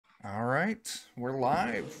right, we're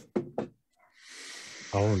live.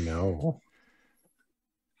 Oh no.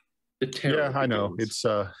 Yeah, I know. begins.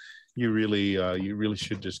 It's you really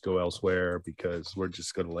should just go elsewhere because we're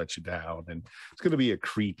just going to let you down, and it's going to be a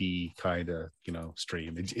creepy kind of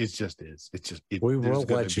stream. It just is. It's just We will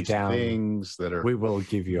let you down. Things that are. We will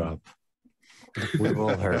give you up. We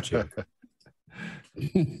will hurt you.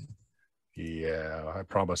 Yeah, I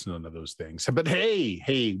promise none of those things. But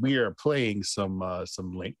hey, we are playing some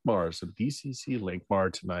Lankhmar, some DCC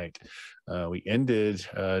Lankhmar tonight. We ended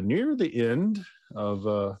near the end of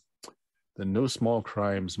the No Small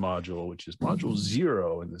Crimes module, which is module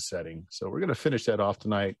 0 in the setting. So we're going to finish that off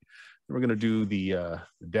tonight. We're going to do the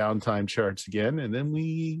downtime charts again, and then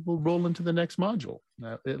we will roll into the next module.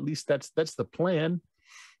 At least that's the plan.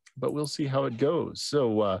 But we'll see how it goes.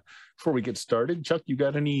 So before we get started, Chuck, you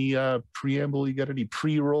got any preamble? You got any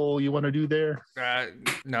pre-roll you want to do there?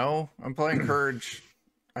 No, I'm playing Courage.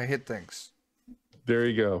 I hit things. There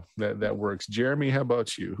you go. That works. Jeremy, how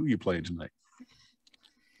about you? Who are you playing tonight?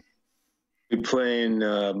 We're playing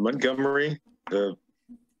Montgomery, the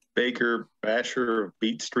Baker Basher of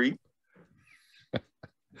Beat Street.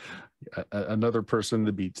 Another person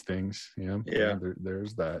that beats things. Yeah.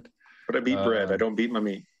 There's that. But I beat bread. I don't beat my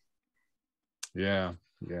meat. Yeah.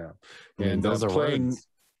 And those are playing words.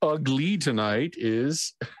 Ugly tonight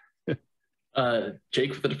is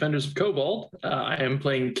Jake for the Defenders of Kobold. I am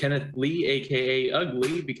playing Kenneth Lee, aka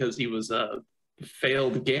Ugly, because he was a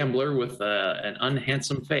failed gambler with an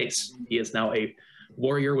unhandsome face. He is now a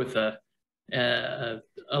warrior with a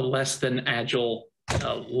less than agile,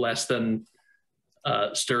 less than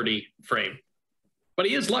sturdy frame. But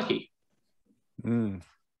he is lucky. Oh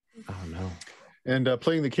no. And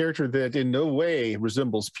playing the character that in no way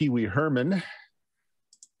resembles Pee Wee Herman.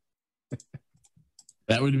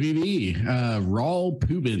 That would be me, Raul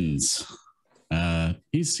Pubins.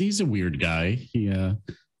 He's a weird guy. He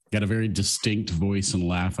got a very distinct voice and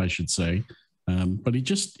laugh, I should say. But he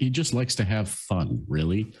just likes to have fun,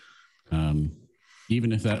 really.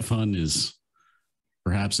 Even if that fun is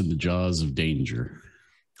perhaps in the jaws of danger.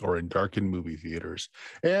 Or in darkened movie theaters.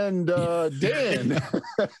 And Dan,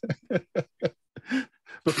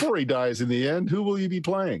 before he dies in the end, who will you be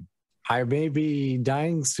playing? I may be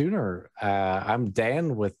dying sooner. I'm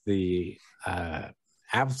Dan with the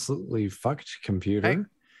absolutely fucked computer. Hey,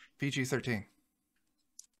 PG-13.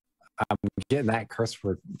 I'm getting that curse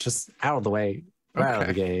word just out of the way, right out of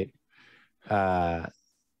the gate.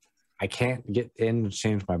 I can't get in to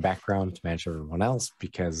change my background to match everyone else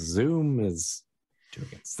because Zoom is doing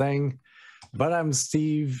its thing. But I'm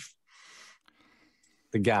Steve,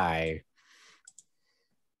 the guy.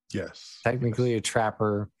 Yes. Technically a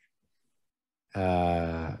trapper.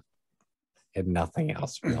 And nothing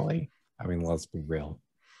else, really. I mean, let's be real.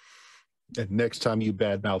 And next time you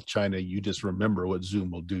badmouth China, you just remember what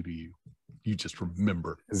Zoom will do to you. You just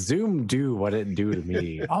remember. Zoom do what it do to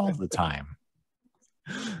me all the time.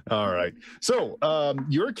 All right. So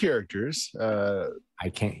your characters. I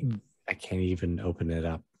can't even open it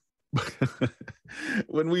up.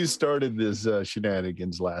 When we started this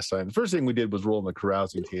shenanigans last time, the first thing we did was roll on the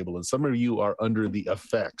carousing table, and some of you are under the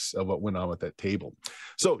effects of what went on with that table.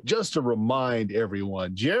 So just to remind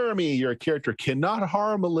everyone, Jeremy, your character cannot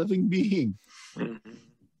harm a living being.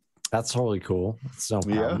 That's totally cool. It's no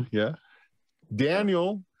problem. Yeah.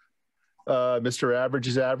 Daniel, Mr. Average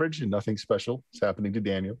is average, and nothing special is happening to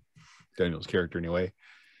Daniel's character anyway.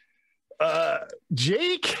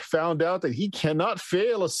 Jake found out that he cannot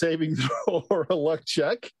fail a saving throw or a luck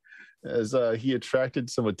check, as he attracted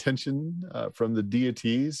some attention from the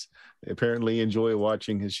deities. They apparently enjoy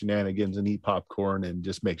watching his shenanigans and eat popcorn and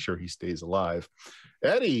just make sure he stays alive.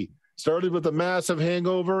 Eddie started with a massive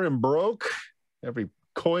hangover and broke. Every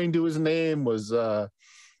coin to his name was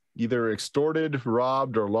either extorted,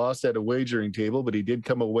 robbed, or lost at a wagering table, but he did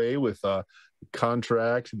come away with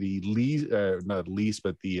contract, the lease, not lease,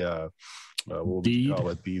 but the what deed. We call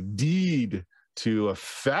it, the deed to a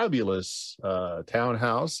fabulous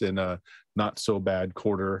townhouse in a not so bad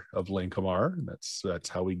quarter of Lankhmar. That's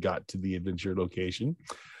how we got to the adventure location.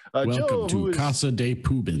 Welcome Joe, to Casa de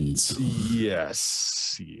Pubins.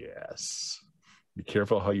 Yes. Be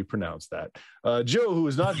careful how you pronounce that. Joe, who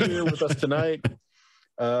is not here with us tonight.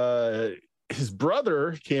 His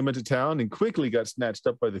brother came into town and quickly got snatched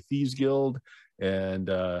up by the Thieves Guild,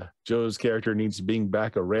 and Joe's character needs to bring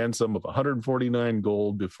back a ransom of 149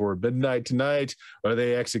 gold before midnight tonight, or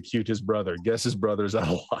they execute his brother. Guess his brother's out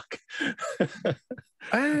of luck.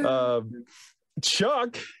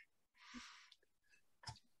 Chuck,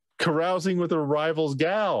 carousing with a rival's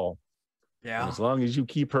gal. Yeah. As long as you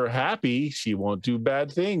keep her happy, she won't do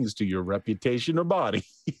bad things to your reputation or body.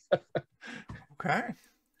 Okay.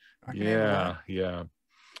 I can handle that. Yeah.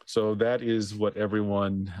 So that is what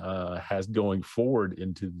everyone has going forward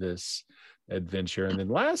into this adventure. And then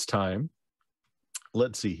last time,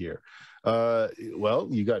 let's see here. Well,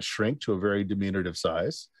 you got shrink to a very diminutive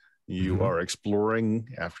size. You are exploring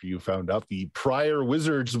after you found out the prior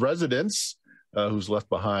wizard's residence, who's left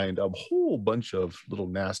behind a whole bunch of little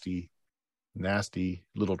nasty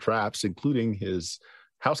little traps, including his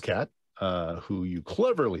house cat, who you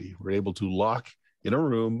cleverly were able to lock in a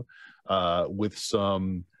room with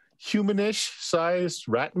some humanish sized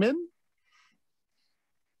rat men.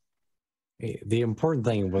 The important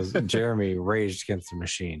thing was Jeremy raged against the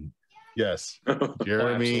machine. Yes,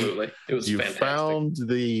 Jeremy, Absolutely. It was you fantastic. found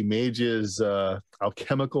the mage's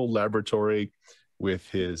alchemical laboratory with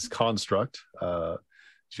his construct.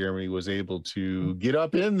 Jeremy was able to get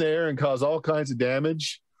up in there and cause all kinds of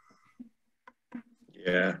damage.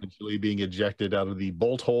 Yeah. Eventually being ejected out of the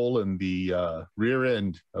bolt hole in the rear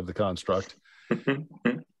end of the construct.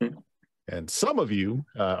 And some of you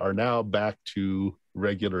are now back to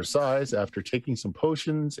regular size after taking some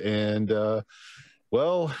potions and,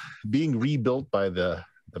 well, being rebuilt by the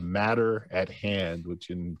matter at hand, which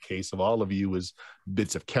in case of all of you was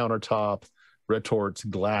bits of countertop, retorts,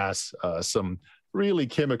 glass, some really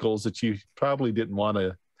chemicals that you probably didn't want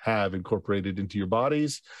to have incorporated into your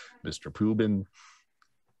bodies. Mr. Poobin.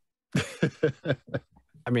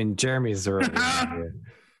 I mean, Jeremy's the right one here.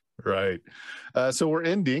 Right. So we're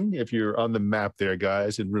ending, if you're on the map there,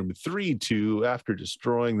 guys, in room 3-2 after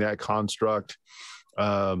destroying that construct.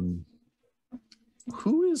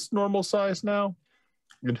 Who is normal size now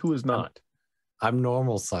and who is not? I'm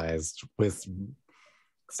normal sized with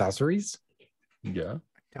accessories. Yeah.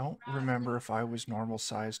 I don't remember if I was normal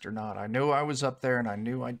sized or not. I knew I was up there and I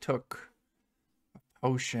knew I took a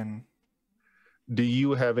potion. Do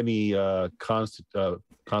you have any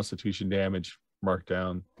constitution damage marked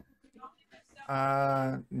down?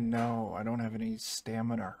 No, I don't have any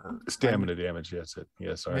stamina hurt. Stamina damage, yes.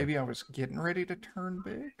 Sorry. Maybe I was getting ready to turn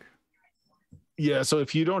big. Yeah, so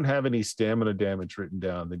if you don't have any stamina damage written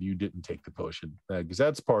down, then you didn't take the potion, because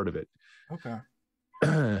that's part of it. Okay.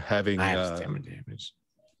 Having I have stamina damage.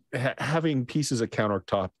 having pieces of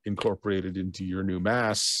countertop incorporated into your new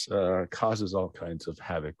mass causes all kinds of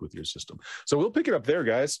havoc with your system. So we'll pick it up there,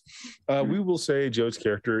 guys. We will say Joe's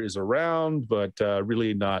character is around, but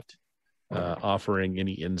really not offering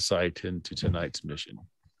any insight into tonight's mission.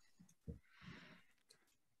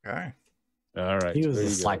 Okay. All right. He was there a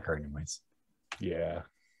you go. slacker anyways. Yeah.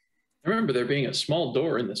 I remember there being a small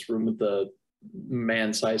door in this room with the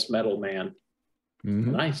man-sized metal man. Mhm.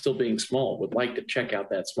 And I, still being small, would like to check out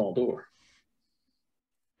that small door.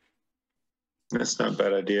 That's not a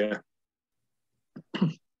bad idea.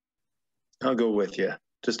 I'll go with you,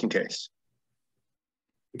 just in case.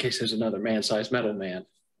 In case there's another man-sized metal man.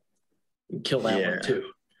 And kill that Yeah. one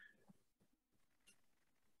too.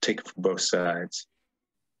 Take it from both sides.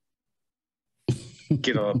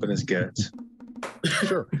 Get all up in his guts.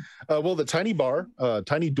 Sure. Well, the tiny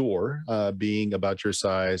door, being about your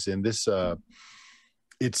size, and this,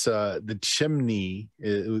 it's the chimney.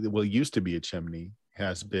 It used to be a chimney,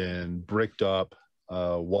 has been bricked up,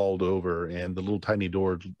 walled over, and the little tiny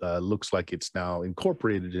door looks like it's now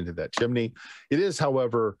incorporated into that chimney. It is,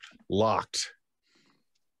 however, locked.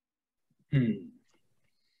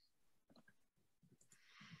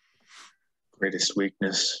 Greatest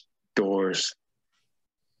weakness, doors.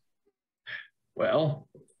 Well,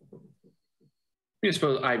 I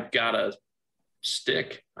suppose I've got a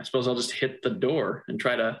stick. I suppose I'll just hit the door and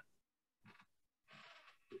try to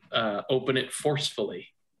open it forcefully.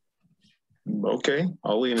 Okay,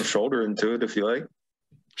 I'll lean a shoulder into it if you like.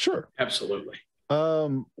 Sure. Absolutely.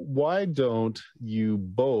 Why don't you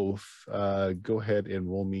both go ahead and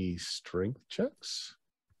roll me strength checks?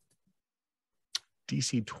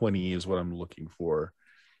 DC 20 is what I'm looking for.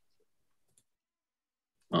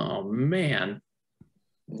 Oh, man.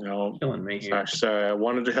 No, Killing me here. sorry, I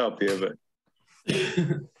wanted to help you, but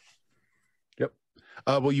Yep.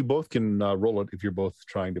 Well, you both can roll it if you're both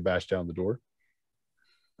trying to bash down the door.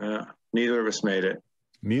 neither of us made it.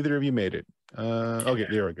 Neither of you made it. Okay,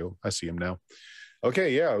 there we go. I see him now.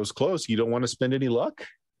 Okay, yeah, it was close. You don't want to spend any luck?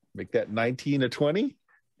 Make that 19 a 20?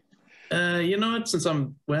 You know what? Since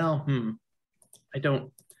I'm, I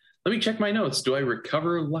don't. Let me check my notes. Do I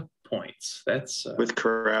recover luck points? That's With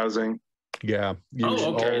carousing. Yeah.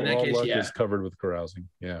 Oh, okay. In that all case, luck yeah. is covered with carousing.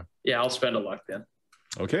 Yeah. yeah. I'll spend a luck then.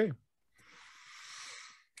 Okay.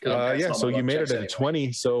 'Cause I'm passing Yeah, all so my you luck made it checks at a anyway.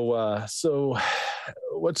 20. So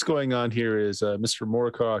what's going on here is Mr.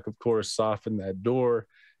 Moorcock, of course, softened that door,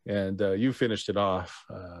 and you finished it off.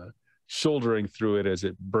 shouldering through it as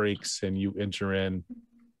it breaks and you enter in.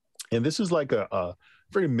 And this is like a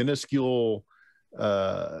very minuscule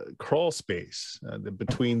crawl space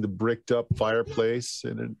between the bricked up fireplace,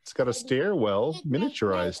 and it's got a stairwell,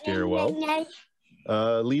 miniaturized stairwell,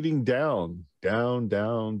 leading down. There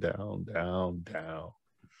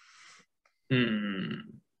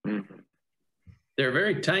are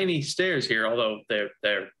very tiny stairs here, although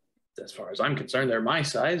they're as far as I'm concerned, they're my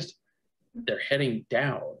sized. They're heading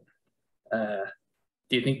down. Do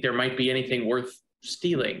you think there might be anything worth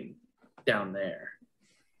stealing down there?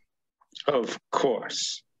 Of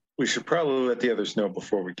course. We should probably let the others know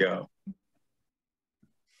before we go.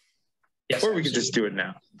 Yes, or we could just do it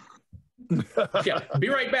now. Yeah, be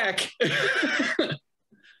right back.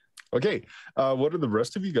 Okay. What are the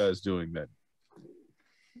rest of you guys doing then?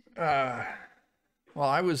 Well,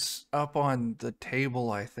 I was up on the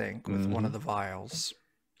table, I think, with one of the vials.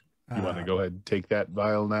 You want to go ahead and take that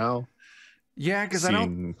vial now? Yeah, because I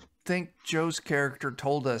don't think Joe's character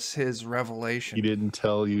told us his revelation. He didn't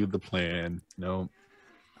tell you the plan. No.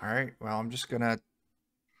 All right. Well, I'm just going to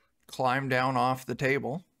climb down off the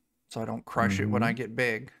table so I don't crush it when I get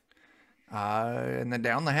big. And then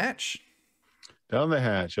down the hatch. Down the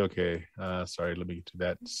hatch. Okay. Sorry, let me get to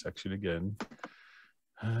that section again.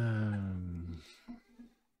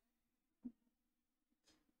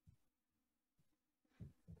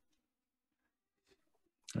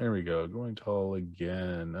 There we go. Going tall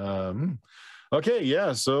again. Okay,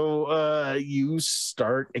 yeah. So you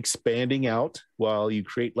start expanding out while you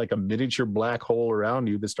create like a miniature black hole around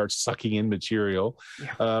you that starts sucking in material.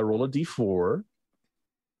 Yeah. Roll a d4.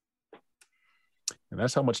 And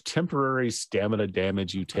that's how much temporary stamina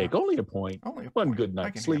damage you take. Only a point. Only one good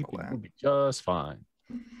night's sleep will be just fine.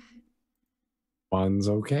 One's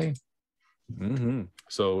okay.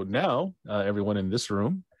 So now everyone in this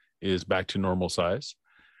room is back to normal size.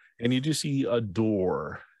 And you do see a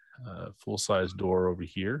door, full-size door over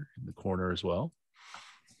here in the corner as well.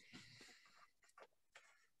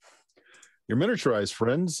 Your miniaturized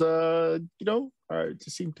friends,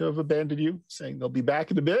 seem to have abandoned you, saying they'll be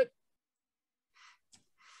back in a bit.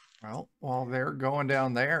 Well, while they're going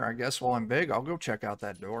down there, I guess while I'm big, I'll go check out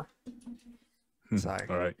that door. All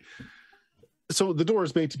right. So the door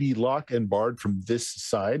is made to be locked and barred from this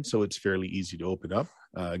side, so it's fairly easy to open up.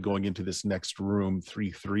 Going into this next room,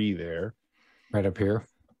 3-3 there. Right up here?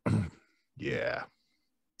 Yeah.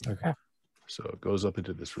 Okay. So it goes up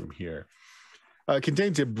into this room here.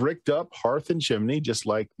 Contains a bricked up hearth and chimney, just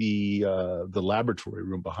like the laboratory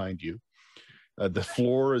room behind you. The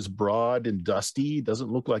floor is broad and dusty.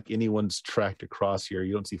 Doesn't look like anyone's tracked across here.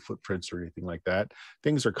 You don't see footprints or anything like that.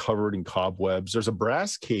 Things are covered in cobwebs. There's a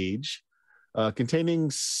brass cage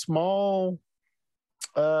containing small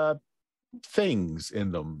things in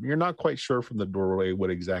them. You're not quite sure from the doorway what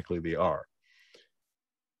exactly they are.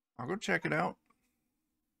 I'll go check it out.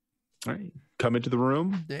 All right. Come into the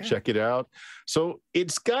room, check it out. So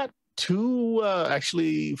it's got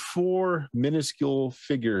four minuscule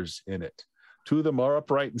figures in it. Two of them are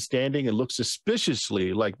upright and standing and look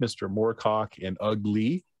suspiciously like Mr. Moorcock and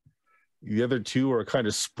Ugly. The other two are kind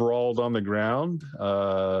of sprawled on the ground,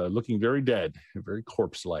 looking very dead, very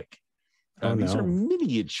corpse-like. These are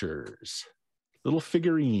miniatures, little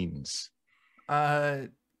figurines. Does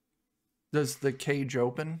the cage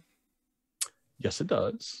open? Yes, it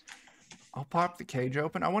does. I'll pop the cage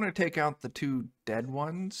open. I want to take out the two dead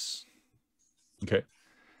ones. Okay.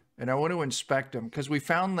 And I want to inspect them because we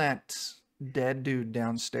found that dead dude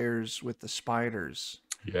downstairs with the spiders.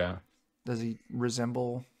 Yeah. Does he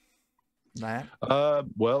resemble that?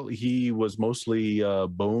 Well, he was mostly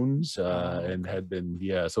bones and had been,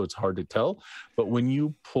 so it's hard to tell. But when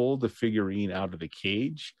you pull the figurine out of the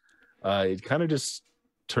cage, it kind of just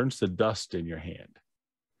turns to dust in your hand.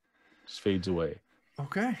 Just fades away.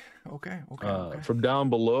 Okay. From down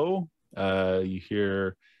below, you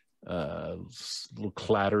hear a little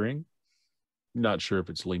clattering. Not sure if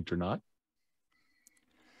it's linked or not.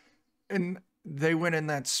 And they went in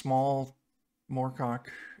that small Moorcock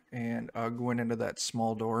and Ugg went into that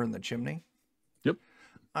small door in the chimney. Yep.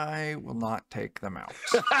 I will not take them out.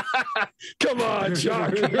 Come on,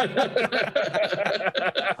 Chuck.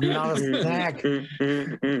 Not a snack.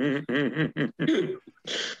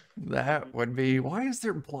 That would be, why is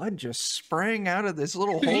there blood just spraying out of this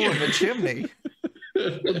little hole in the chimney?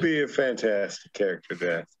 It would be a fantastic character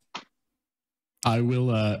death.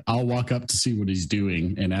 I'll walk up to see what he's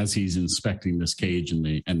doing, and as he's inspecting this cage and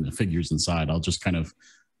the figures inside, I'll just kind of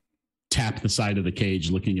tap the side of the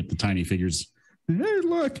cage, looking at the tiny figures. Hey,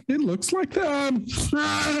 look, it looks like them.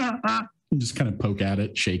 Just kind of poke at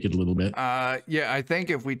it, shake it a little bit. Yeah, I think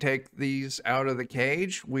if we take these out of the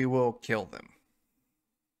cage, we will kill them.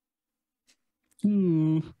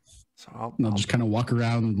 So I'll just kind of walk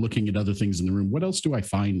around looking at other things in the room. What else do I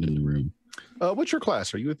find in the room? What's your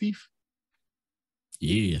class? Are you a thief?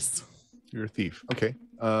 Yes. You're a thief. Okay.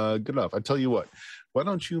 Good enough. I tell you what. Why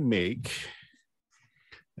don't you make,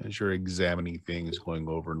 as you're examining things, going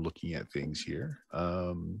over and looking at things here.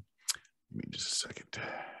 Give me just a second.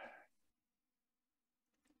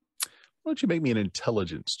 Why don't you make me an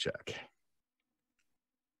intelligence check?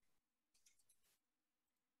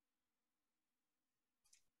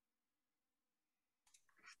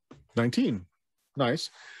 $19.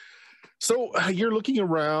 Nice. So you're looking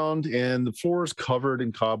around and the floor is covered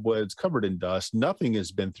in cobwebs, covered in dust. Nothing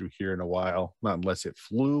has been through here in a while, not unless it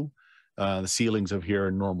flew. The ceilings of here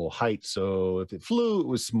are normal height. So if it flew, it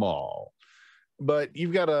was small. But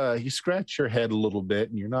you scratch your head a little bit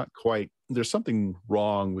and you're not quite, there's something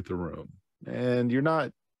wrong with the room. And you're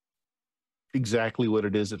not exactly what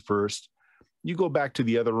it is at first. You go back to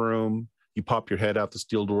the other room, you pop your head out the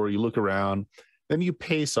steel door, you look around, then you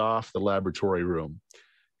pace off the laboratory room.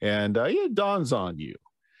 And it dawns on you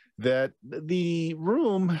that the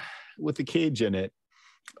room with the cage in it,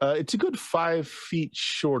 it's a good 5 feet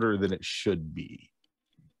shorter than it should be.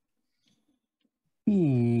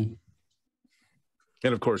 And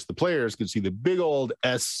of course, the players can see the big old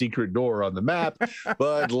S secret door on the map,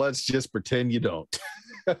 but let's just pretend you don't.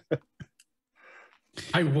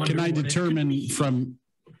 Can I determine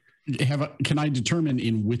can I determine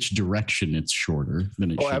in which direction it's shorter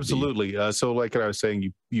than it should be? Absolutely. So like I was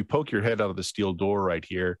saying, you poke your head out of the steel door right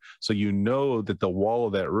here. So you know that the wall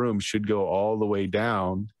of that room should go all the way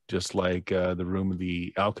down, just like the room of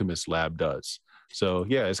the alchemist lab does. So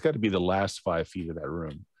yeah, it's got to be the last 5 feet of that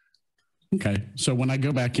room. Okay. So when I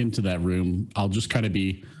go back into that room, I'll just kind of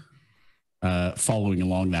be following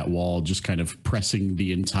along that wall, just kind of pressing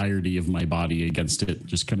the entirety of my body against it,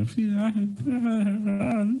 just kind of,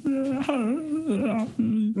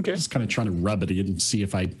 okay, just kind of trying to rub it in and see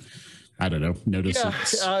if I don't know, notice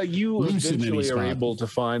you eventually are able to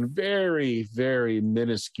find very, very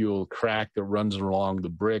minuscule crack that runs along the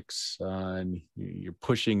bricks, and you're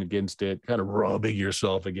pushing against it, kind of rubbing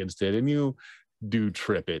yourself against it, and you do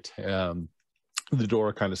trip it. The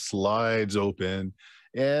door kind of slides open.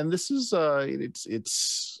 And this is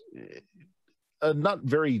it's a not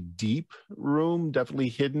very deep room, definitely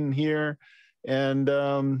hidden here. And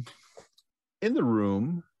in the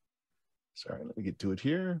room, sorry, let me get to it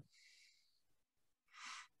here.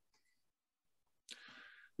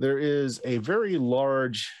 There is a very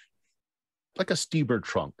large, like a steamer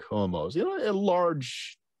trunk almost, a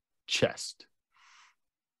large chest.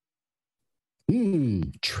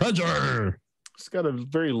 Treasure. It's got a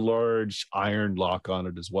very large iron lock on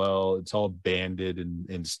it as well. It's all banded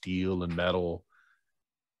in steel and metal.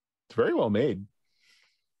 It's very well made.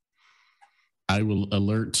 I will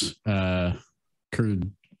alert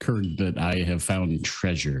Kurd that I have found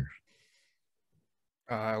treasure.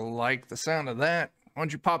 I like the sound of that. Why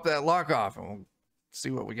don't you pop that lock off and we'll see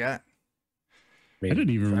what we got. I don't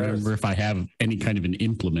even remember if I have any kind of an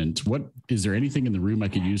implement. What is there anything in the room I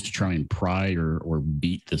could use to try and pry or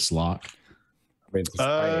beat this lock? I mean, just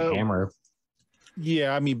a hammer.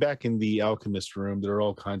 Yeah, I mean, back in the alchemist room, there are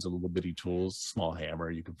all kinds of little bitty tools. Small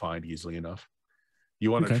hammer you can find easily enough.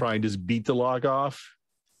 You want to try and just beat the lock off?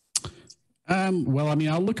 Well, I mean,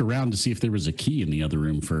 I'll look around to see if there was a key in the other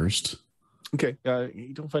room first. Okay.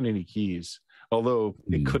 You don't find any keys, although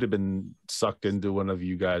it could have been sucked into one of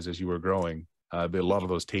you guys as you were growing. But a lot of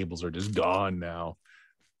those tables are just gone now.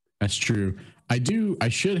 That's true. I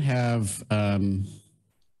should have,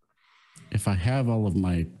 if I have all of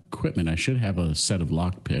my equipment, I should have a set of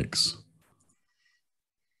lockpicks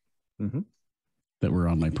that were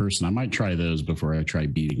on my person. I might try those before I try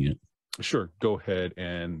beating it. Sure. Go ahead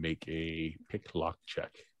and make a pick lock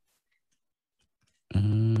check.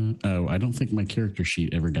 I don't think my character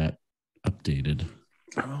sheet ever got updated.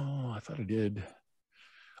 Oh, I thought it did.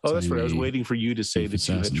 Oh, that's right. I was waiting for you to say that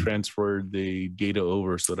you had transferred the data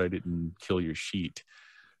over so that I didn't kill your sheet.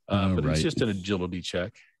 But it's just an agility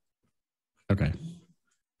check. Okay.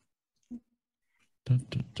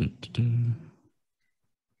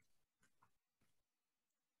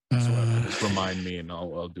 Just remind me and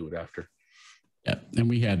I'll do it after. Yeah. And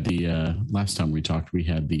we had the, last time we talked, we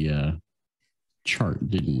had the chart,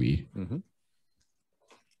 didn't we? Mm-hmm.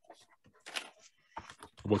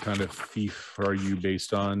 What kind of thief are you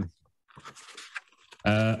based on?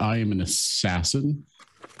 I am an assassin.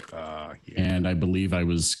 Yeah. And I believe I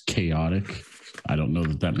was chaotic. I don't know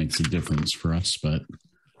that makes a difference for us, but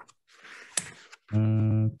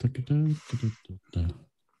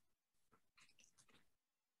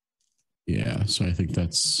Yeah, so I think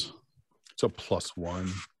that's So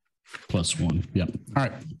 +1. +1. Yep. All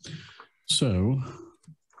right. So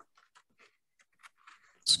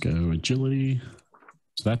let's go agility.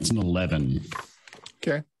 So that's an 11.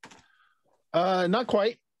 Okay. Not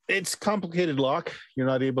quite. It's complicated lock. You're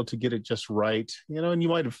not able to get it just right, and you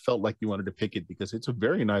might have felt like you wanted to pick it because it's a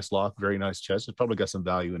very nice lock, very nice chest. It's probably got some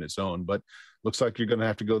value in its own, but looks like you're going to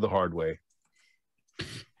have to go the hard way.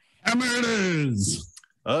 Hammer it is.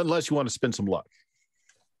 Unless you want to spend some luck.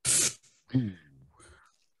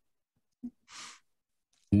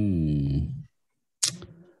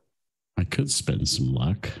 I could spend some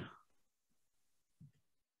luck.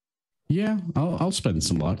 Yeah, I'll spend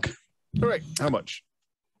some luck. All right. How much?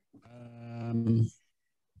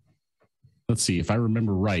 Let's see. If I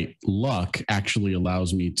remember right, luck actually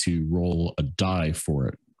allows me to roll a die for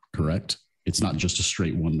it, correct? It's not just a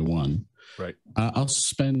straight 1-to-1. Right. I'll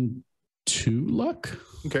spend 2 luck.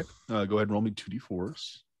 Okay. Go ahead and roll me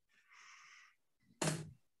 2d4s.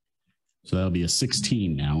 So that'll be a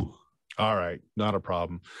 16 now. All right, not a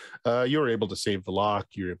problem. You were able to save the lock.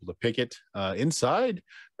 You're able to pick it. Inside,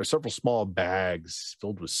 there's several small bags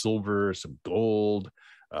filled with silver, some gold,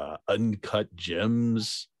 uncut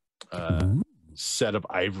gems, set of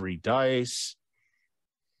ivory dice.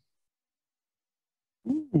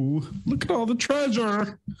 Ooh, look at all the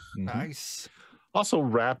treasure. Nice. Also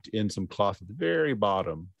wrapped in some cloth at the very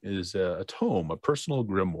bottom is a tome, a personal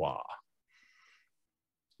grimoire.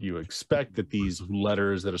 You expect that these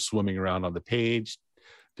letters that are swimming around on the page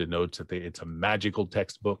denotes that it's a magical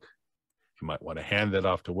textbook. You might want to hand that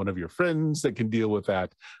off to one of your friends that can deal with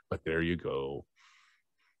that. But there you go.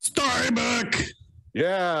 Storybook.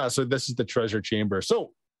 Yeah, so this is the treasure chamber.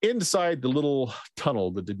 So inside the little tunnel,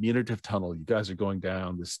 the diminutive tunnel, you guys are going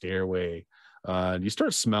down the stairway. And you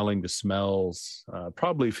start smelling the smells,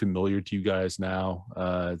 probably familiar to you guys now,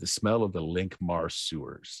 the smell of the Lankhmar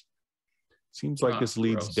sewers. Seems like this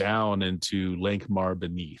leads down into Lankhmar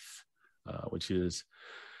beneath, which is,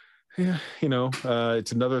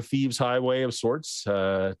 it's another thieves' highway of sorts.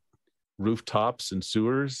 Rooftops and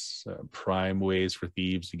sewers, prime ways for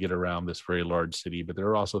thieves to get around this very large city. But there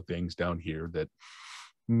are also things down here that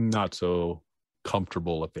not so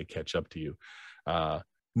comfortable if they catch up to you.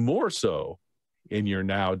 More so in your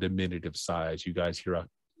now diminutive size, you guys hear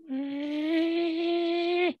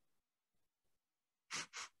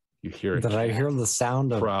you hear it. Did I hear the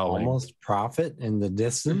sound of prowling. Almost Prophet in the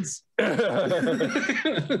distance?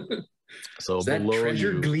 So Is that below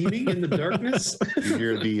treasure you, gleaming in the darkness? you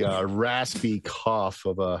hear the raspy cough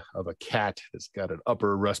of a cat that's got an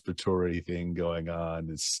upper respiratory thing going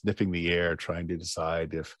on. It's sniffing the air, trying to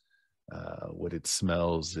decide if what it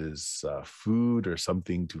smells is food or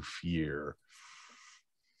something to fear.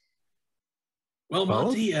 Well,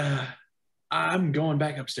 Monty, I'm going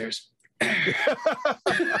back upstairs.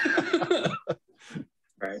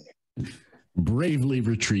 Right. Bravely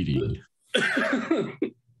retreating.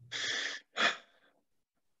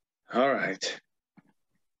 All right.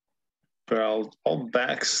 But I'll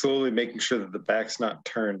back slowly, making sure that the back's not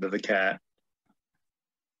turned to the cat.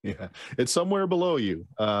 Yeah, it's somewhere below you.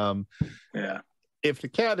 Yeah. If the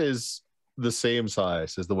cat is the same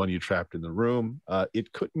size as the one you trapped in the room,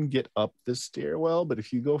 it couldn't get up the stairwell. But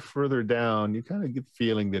if you go further down, you kind of get the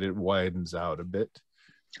feeling that it widens out a bit.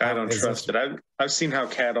 I don't trust it. I've seen how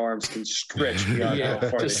cat arms can stretch beyond how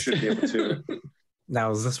far they should be able to.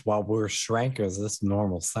 Now, is this while we're shrank or is this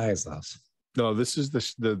normal size us? No, this is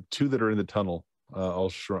the two that are in the tunnel, all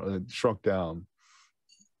shrunk down.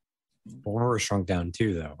 Well, we're shrunk down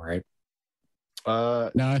too, though, right?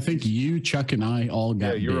 Now, I think you, Chuck, and I all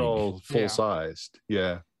got you're big. all full-sized.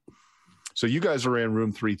 Yeah. So you guys are in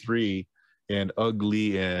room 3-3, and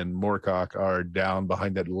Ugly and Moorcock are down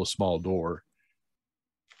behind that little small door.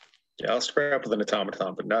 Yeah, I'll scrap with an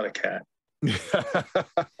automaton, but not a cat.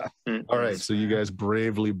 All right, so you guys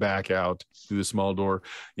bravely back out through the small door.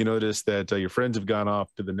 You notice that your friends have gone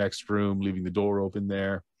off to the next room, leaving the door open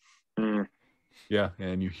there. Yeah,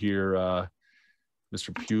 and you hear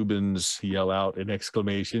Mr. Pubins yell out an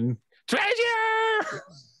exclamation, "Treasure!"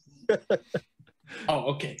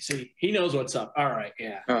 Oh, okay. See, he knows what's up. All right,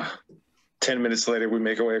 yeah. 10 minutes later, we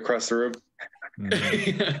make our way across the room.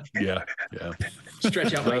 Yeah.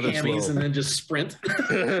 Stretch out my Rather hammies slow. and then just sprint.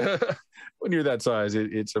 When you're that size,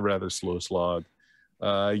 it's a rather slow slog.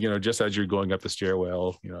 Just as you're going up the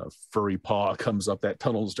stairwell, a furry paw comes up that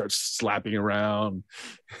tunnel and starts slapping around.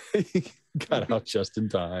 Got out just in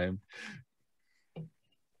time.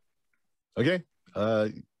 Okay.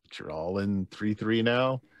 You're all in 3-3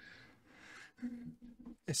 now.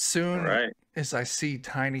 As soon right. as I see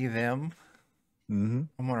Tiny Them, Mm-hmm.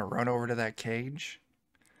 I'm going to run over to that cage.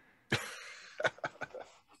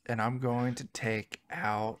 And I'm going to take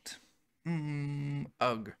out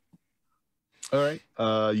Ugg. All right.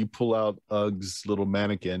 You pull out Ugg's little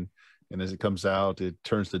mannequin, and as it comes out, it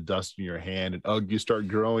turns to dust in your hand. And Ugg, you start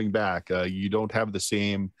growing back. You don't have the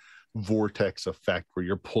same vortex effect where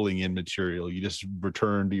you're pulling in material. You just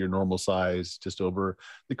return to your normal size just over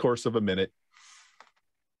the course of a minute.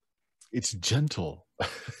 It's gentle.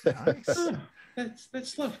 Nice. Oh,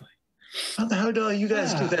 that's lovely. How do you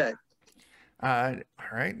guys do that? All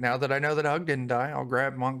right. Now that I know that Ugg didn't die, I'll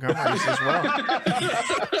grab Montgomery's as well.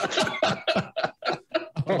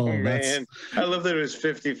 Oh, that's- man. I love that it was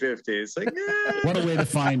 50-50. It's like, What a way to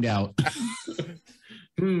find out.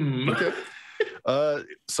 Okay.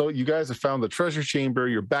 So you guys have found the treasure chamber.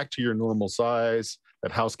 You're back to your normal size.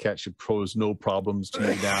 That house cat should pose no problems to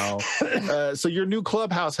you now. So your new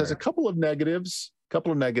clubhouse has a couple of negatives.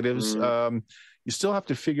 You still have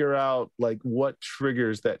to figure out like what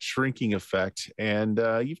triggers that shrinking effect. And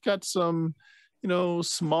you've got some,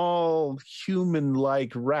 small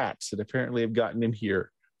human-like rats that apparently have gotten in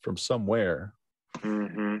here from somewhere.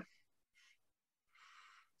 mm-hmm.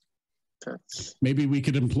 That's Maybe we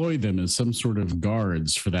could employ them as some sort of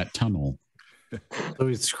guards for that tunnel. So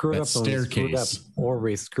we screwed That up and we screwed up, staircase. or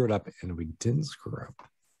we screwed up and we didn't screw up.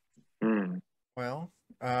 Well,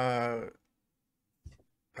 I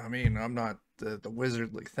mean, I'm not the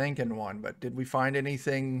wizardly thinking one, but did we find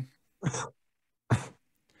anything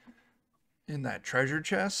in that treasure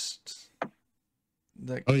chest?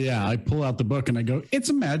 Oh yeah, I pull out the book and I go, "It's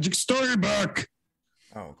a magic storybook."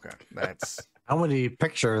 Oh, okay. That's How many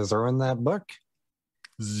pictures are in that book?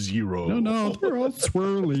 0. No, they're all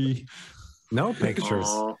swirly. No pictures.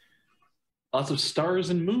 Aw. Lots of stars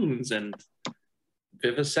and moons and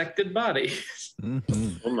vivisected bodies.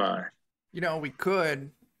 Mm-hmm. Oh my. we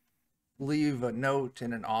could leave a note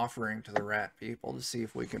and an offering to the rat people to see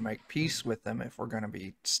if we can make peace with them if we're going to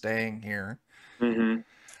be staying here. Mm-hmm.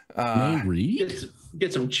 May read?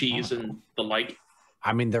 Get some cheese and the like.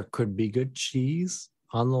 I mean, there could be good cheese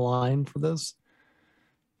on the line for this.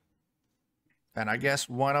 And I guess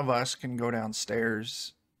one of us can go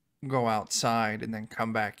downstairs, go outside, and then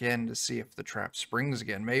come back in to see if the trap springs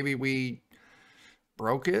again. Maybe we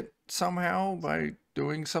broke it somehow by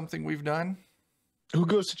doing something we've done. Who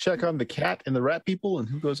goes to check on the cat and the rat people, and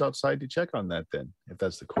who goes outside to check on that then, if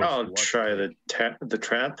that's the question? I'll try the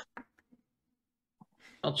trap.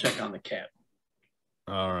 I'll check on the cat.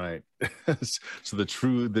 All right. So the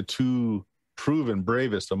two proven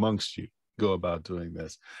bravest amongst you go about doing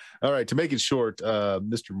this. All right. To make it short,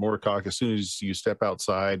 Mr. Moorcock, as soon as you step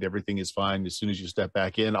outside, everything is fine. As soon as you step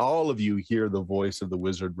back in, all of you hear the voice of the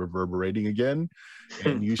wizard reverberating again,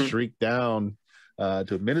 and you shriek down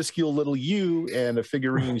to a minuscule little you, and a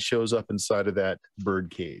figurine shows up inside of that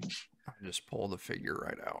bird cage. I just pull the figure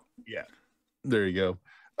right out. Yeah. There you go.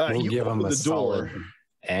 We'll You give open them a the door.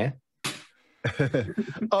 solid.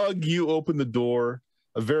 Ugg, you open the door.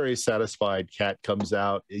 A very satisfied cat comes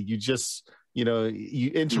out. You just, you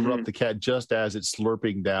interrupt the cat just as it's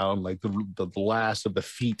slurping down like the last of the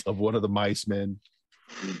feet of one of the mice men.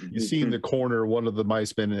 You see in the corner one of the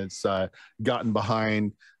mice men, and it's gotten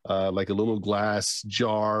behind like a little glass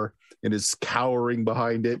jar and is cowering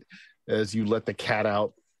behind it as you let the cat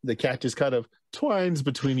out. The cat just kind of twines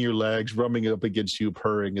between your legs, rubbing up against you,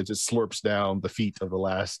 purring as it slurps down the feet of the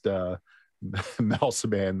last mouse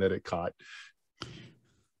man that it caught.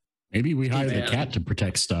 Maybe we hire the cat to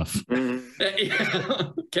protect stuff. Yeah.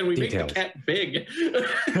 Can we make the Details. cat big?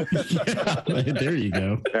 Yeah, there you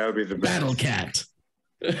go. That would be the best. Battle cat.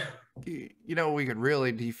 We could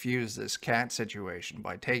really defuse this cat situation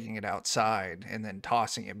by taking it outside and then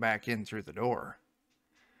tossing it back in through the door.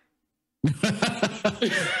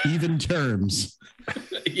 Even terms.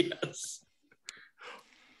 Yes.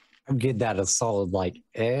 I'd give that a solid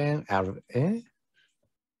out of.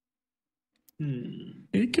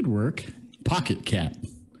 It could work. Pocket cat.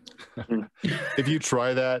 If you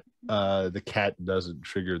try that, the cat doesn't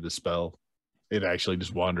trigger the spell. It actually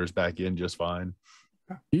just wanders back in just fine.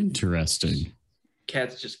 Interesting.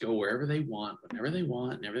 Cats just go wherever they want, whenever they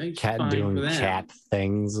want, and everything's Cat fine doing for them. cat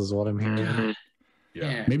things is what I'm hearing. Mhm.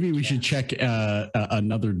 Yeah. Maybe we should check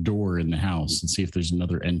another door in the house and see if there's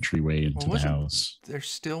another entryway into the wasn't- house. There's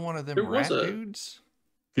still one of them There was rat a- dudes.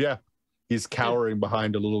 Yeah. He's cowering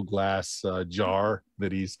behind a little glass jar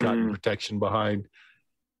that he's gotten protection behind.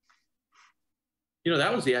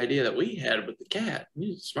 That was the idea that we had with the cat.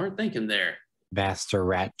 Smart thinking there. Master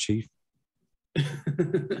Rat Chief.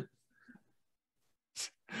 The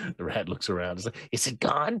rat looks around. Is it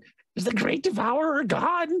gone? Is the Great Devourer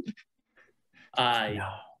gone?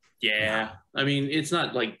 Yeah. I mean, it's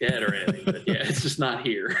not like dead or anything, but yeah, it's just not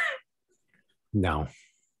here. No.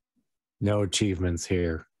 No achievements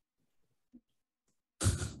here.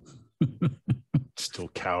 Still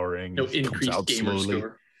cowering. No Comes increased out gamer slowly.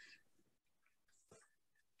 score.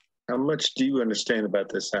 How much do you understand about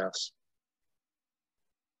this house?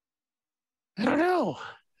 I don't know.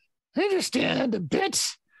 I understand a bit.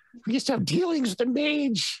 We used to have dealings with the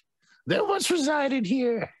mage that once resided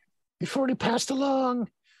here before he passed along.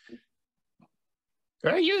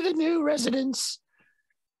 Are you the new residents?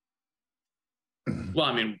 Well,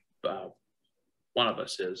 I mean, one of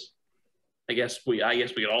us is. I guess we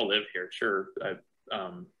could all live here, sure.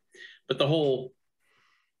 But the whole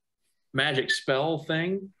magic spell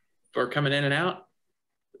thing for coming in and out,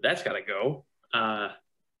 that's got to go.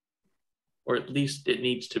 Or at least it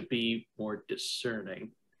needs to be more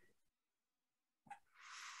discerning.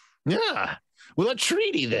 Yeah. Well, a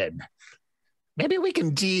treaty then. Maybe we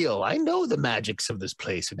can deal. I know the magics of this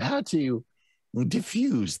place and how to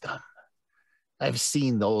diffuse them. I've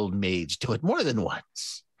seen the old mage do it more than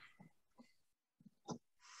once.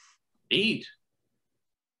 Neat.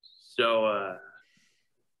 So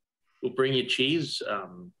we'll bring you cheese.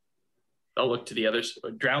 I'll look to the others.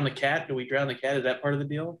 Drown the cat. Do we drown the cat? Is that part of the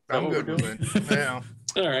deal? Is that I'm what good we're with doing? it. Yeah.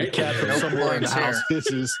 All right. Cat from No somewhere in the complaints house. This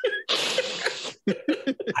is.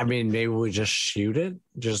 I mean, maybe we just shoot it.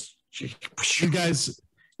 Just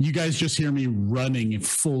You guys just hear me running at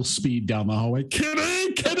full speed down the hallway.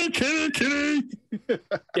 Kitty, kitty, kitty, kitty.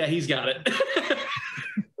 Yeah, he's got it.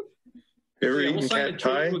 Ever Yeah, eaten we'll sign a cat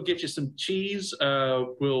treaty. pie? We'll get you some cheese.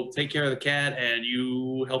 We'll take care of the cat, and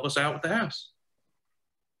you help us out with the house.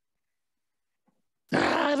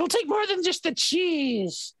 It'll take more than just the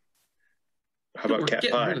cheese. How about We're cat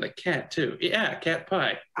getting pie? rid of the cat too. Yeah, cat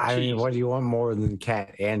pie. I mean, Cheese. what do you want more than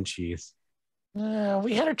cat and cheese?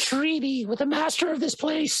 We had a treaty with the master of this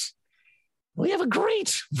place. We have a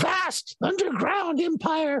great, vast, underground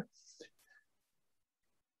empire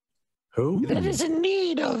Who? that is in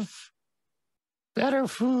need of better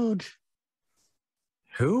food.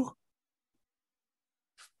 Who?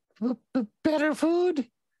 Better food?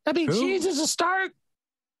 I mean, Who? cheese is a start.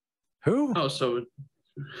 Who? Oh, so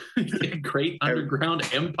great underground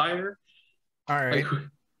empire. All right. Like,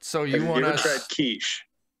 So Have you you want ever us tried quiche?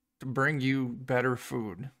 to bring you better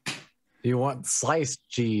food? You want sliced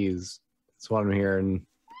cheese? That's what I'm hearing.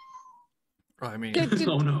 I mean,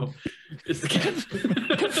 oh no, it's the cat.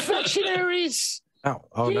 Confectionaries,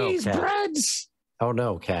 Oh no, cheese, cat. breads. Oh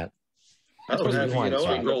no, cat. I'll what have you you want, know,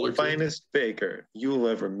 Jack. I'm the finest baker you'll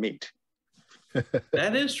ever meet.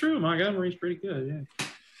 That is true. Montgomery's pretty good.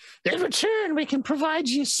 Yeah. In return, we can provide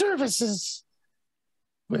you services.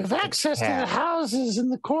 We have access to the cat. houses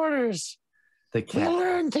and the quarters. The We cat.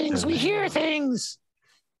 learn things. We hear things.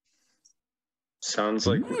 Sounds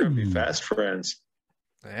like we're gonna be Hmm. fast friends.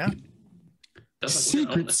 yeah. Sounds like we're gonna own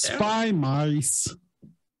Secret this town. spy mice.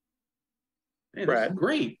 Man, Brad. that's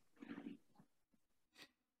great.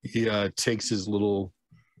 He takes his little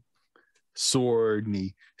sword and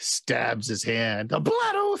he stabs his hand. Oh, A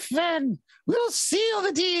blood oath, then. We'll seal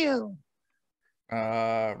the deal.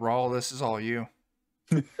 Rawl, this is all you.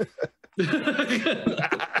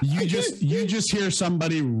 You just hear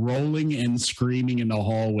somebody rolling and screaming in the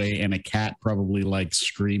hallway, and a cat probably like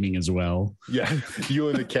screaming as well. Yeah, you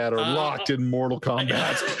and the cat are locked in Mortal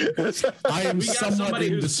Kombat. I am We got somewhat somebody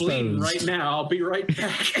who's bleeding indisposed. right now. I'll be right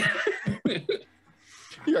back.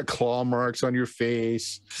 You got claw marks on your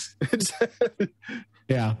face.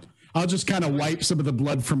 Yeah. I'll just kind of wipe some of the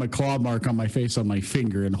blood from a claw mark on my face on my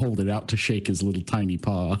finger and hold it out to shake his little tiny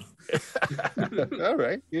paw. All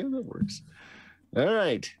right. Yeah, that works. All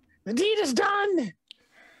right. The deed is done.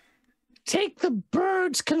 Take the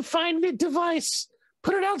bird's confinement device,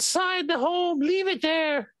 put it outside the home, leave it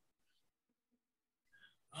there.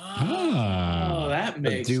 Ah. Oh, that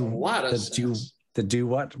makes a lot of sense. To do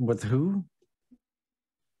what with who?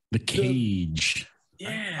 The cage.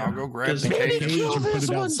 Yeah. I'll go grab 'Cause the Maybe cage. kill and put this it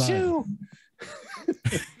one outside. too.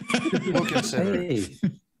 We'll consider it.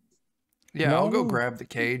 Hey, Yeah, I'll go No. grab the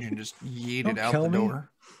cage and just yeet Don't it out kill the me.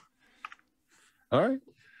 door. All right.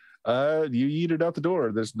 You eat it out the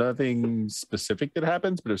door. There's nothing specific that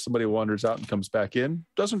happens, but if somebody wanders out and comes back in,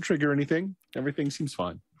 doesn't trigger anything. Everything seems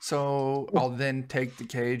fine. So I'll then take the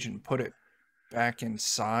cage and put it back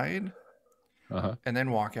inside Uh-huh. and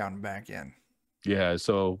then walk out and back in. Yeah.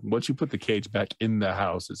 So once you put the cage back in the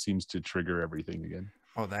house, it seems to trigger everything again.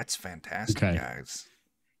 Oh, that's fantastic, Okay. guys.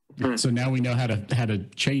 So now we know how to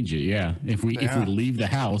change it. Yeah. If we leave the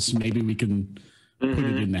house, maybe we can put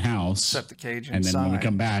it in the house. Set the cage And inside. then when we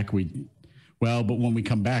come back, we Well, but when we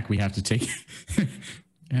come back, we have to take.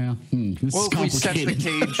 Yeah. This Well, is if we set the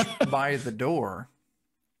complicated. cage by the door,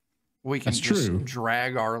 we can That's just true.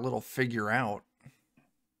 drag our little figure out.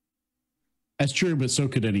 That's true, but so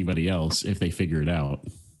could anybody else if they figure it out.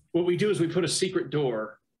 What we do is we put a secret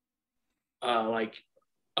door, like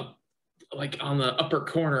on the upper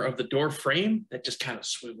corner of the door frame that just kind of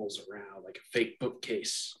swivels around like a fake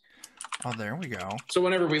bookcase. Oh, there we go. So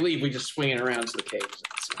whenever we leave, we just swing it around to the cage.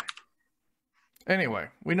 Anyway,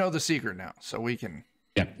 we know the secret now, so we can.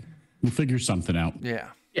 Yeah, we'll figure something out. Yeah.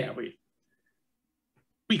 Yeah, we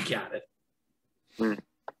got it. Mm.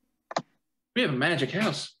 We have a magic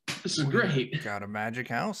house. This is great. Got a magic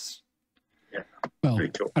house. Well, Very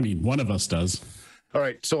cool. I mean, one of us does. All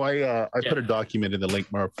right, so I put a document in the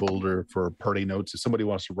Lankhmar folder for party notes. If somebody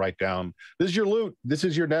wants to write down, this is your loot, this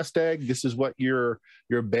is your nest egg, this is what your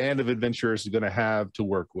band of adventurers is going to have to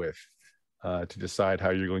work with to decide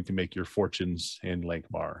how you're going to make your fortunes in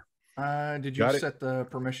Lankhmar. Did you Got it. set the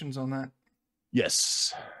permissions on that?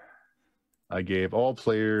 Yes, I gave all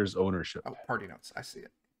players ownership. Oh, party notes. I see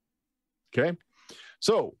it. Okay,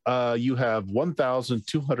 so you have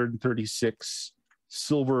 1,236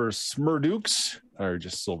 silver smurdukes, or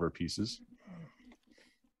just silver pieces.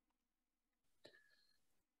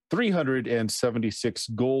 376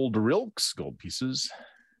 gold rilks, gold pieces.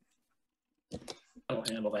 I'll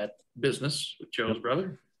handle that business with Joe's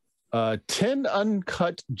brother. 10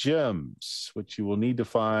 uncut gems, which you will need to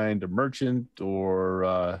find a merchant or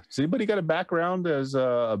has anybody got a background as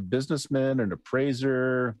a businessman, an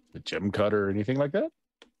appraiser, a gem cutter, anything like that?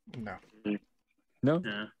 No. No?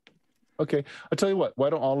 Yeah. Okay, I'll tell you what. Why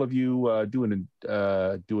don't all of you do a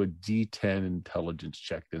D10 intelligence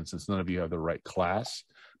check then, since none of you have the right class.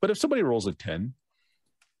 But if somebody rolls a 10,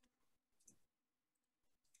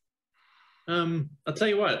 I'll tell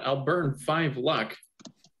you what. I'll burn 5 luck.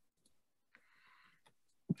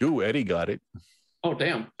 ooh, Eddie got it. Oh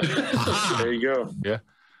damn! There you go. Yeah.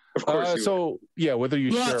 Of course. You would. So yeah, whether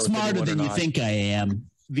you You're share not it with smarter anyone or than you not, think I am.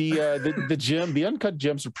 the uncut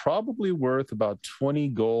gems are probably worth about 20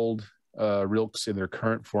 gold rilks in their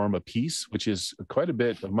current form a piece, which is quite a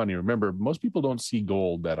bit of money. Remember, most people don't see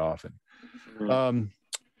gold that often.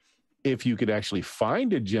 If you could actually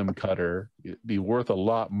find a gem cutter, it'd be worth a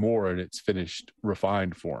lot more in its finished,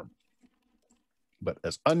 refined form. But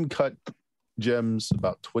as uncut gems,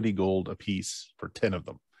 about 20 gold a piece for 10 of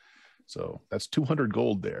them. So that's 200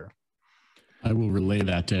 gold there. I will relay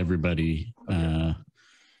that to everybody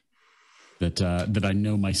that I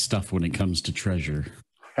know my stuff when it comes to treasure.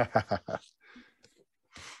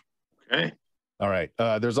 Okay. All right.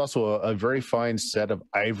 There's also a very fine set of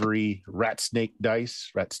ivory rat snake dice.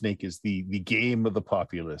 Rat snake is the game of the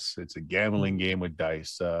populace. It's a gambling game with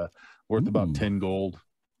dice, worth about Ooh. 10 gold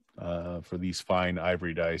for these fine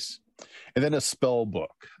ivory dice. And then a spell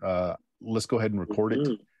book. Let's go ahead and record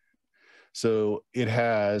it. So it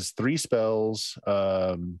has 3 spells,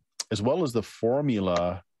 as well as the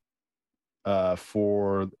formula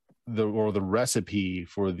for the recipe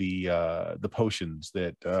for the potions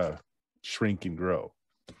that shrink and grow.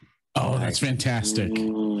 Oh, that's fantastic.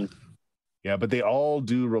 Yeah, but they all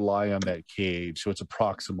do rely on that cage, so it's a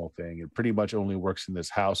proximal thing. It pretty much only works in this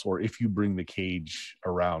house, or if you bring the cage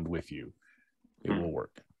around with you, it will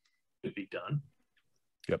work. Could be done.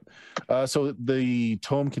 Yep. So the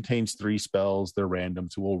tome contains 3 spells. They're random,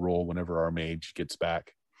 so we'll roll whenever our mage gets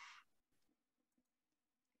back.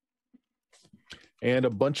 And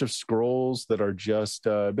a bunch of scrolls that are just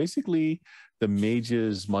basically the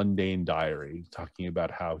mage's mundane diary, talking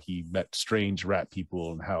about how he met strange rat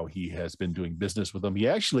people and how he has been doing business with them. He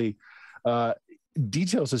actually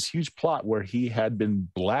details this huge plot where he had been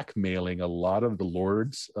blackmailing a lot of the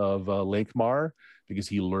lords of Lankhmar because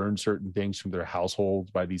he learned certain things from their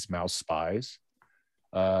households by these mouse spies.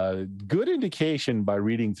 Good indication by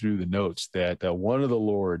reading through the notes that one of the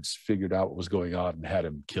lords figured out what was going on and had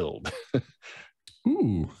him killed.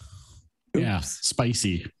 Ooh. Yeah,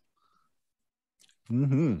 spicy.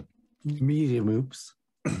 Mm-hmm. Medium oops.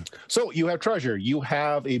 So you have treasure. You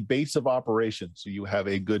have a base of operations. So you have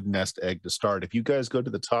a good nest egg to start. If you guys go to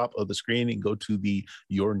the top of the screen and go to the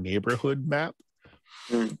Your Neighborhood map,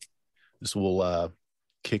 this will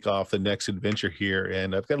kick off the next adventure here.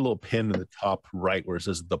 And I've got a little pin in the top right where it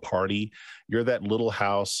says the party. You're that little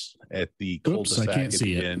house at the cul-de-sac. I can't at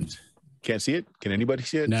see the it. end. Can't see it? Can anybody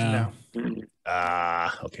see it? No.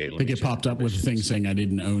 Okay. I think it popped up with a thing saying I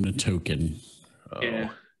didn't own a token. Oh, Yeah.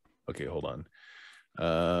 okay, hold on.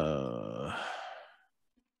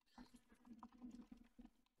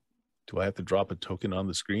 Do I have to drop a token on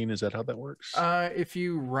the screen? Is that how that works? If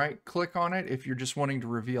you right click on it, if you're just wanting to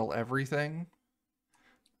reveal everything,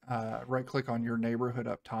 right click on your neighborhood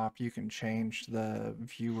up top. You can change the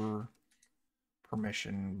viewer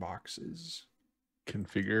permission boxes.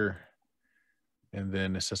 Configure, and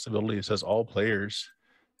then accessibility. It says all players.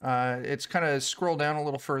 It's kind of scroll down a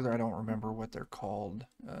little further. I don't remember what they're called.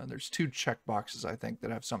 There's 2 check boxes, I think,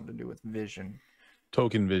 that have something to do with vision.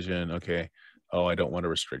 Token vision. Okay. Oh, I don't want to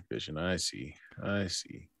restrict vision. I see.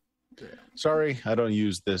 Yeah. Sorry, I don't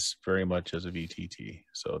use this very much as a VTT.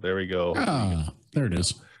 So there we go. Ah, there it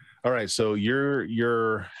is. All right. So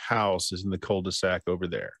your house is in the cul-de-sac over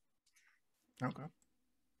there. Okay.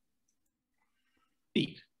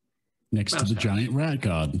 Neat. Next to the giant rat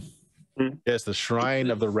god. Yes, the shrine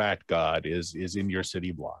of the rat god is in your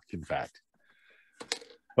city block, in fact.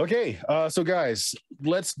 Okay, so guys,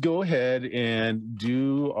 let's go ahead and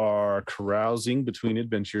do our carousing between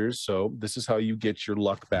adventures. So this is how you get your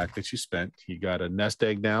luck back that you spent. You got a nest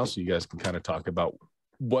egg now, so you guys can kind of talk about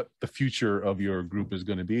what the future of your group is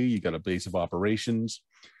going to be. You got a base of operations,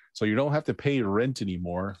 so you don't have to pay rent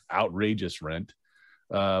anymore, outrageous rent,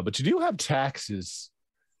 but you do have taxes.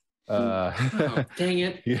 Oh, dang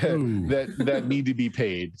it. Yeah, that need to be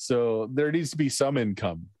paid. So there needs to be some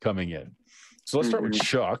income coming in. So let's start with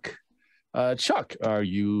Chuck. Chuck, are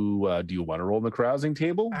you? Do you want to roll in the carousing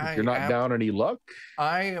table? If you're not down any luck.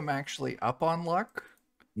 I am actually up on luck.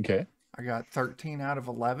 Okay. I got 13 out of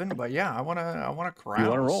 11, but yeah, I wanna carouse. You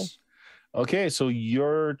want to roll? Okay, so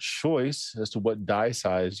your choice as to what die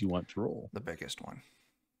size you want to roll. The biggest one.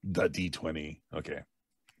 The D20. Okay.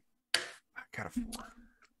 I got a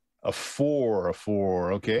 4. A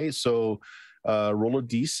 4. Okay, so roll a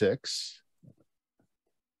D6.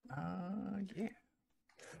 Yeah.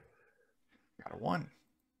 Got a 1.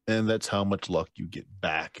 And that's how much luck you get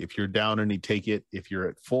back. If you're down any, take it. If you're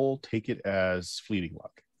at full, take it as fleeting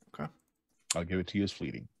luck. Okay. I'll give it to you as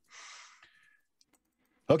fleeting.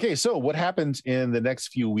 Okay, so what happens in the next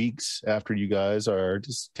few weeks after you guys are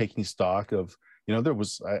just taking stock of, there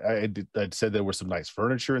was, I'd said there was some nice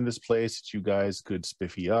furniture in this place that you guys could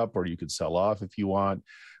spiffy up or you could sell off if you want.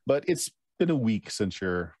 But it's been a week since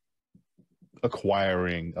you're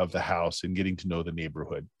acquiring of the house and getting to know the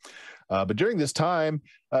neighborhood. But during this time,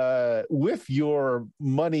 with your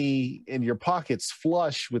money in your pockets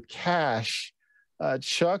flush with cash,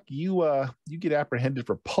 Chuck, you get apprehended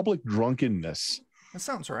for public drunkenness. That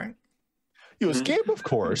sounds right. You escape, of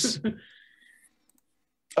course,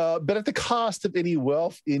 but at the cost of any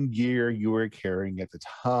wealth in gear you were carrying at the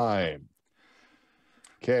time.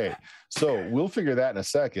 Okay, so we'll figure that in a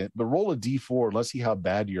second, but roll a D4 and let's see how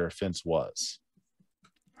bad your offense was.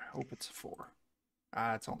 I hope it's a 4.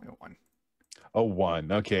 It's only a 1. A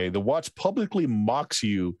 1. Okay, the watch publicly mocks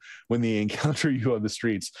you when they encounter you on the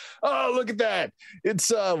streets. Oh, look at that.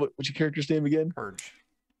 It's, what's your character's name again?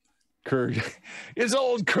 Kurg. It's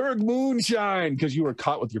old Kurg Moonshine because you were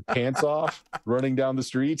caught with your pants off running down the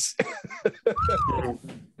streets.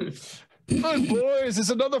 Good boys,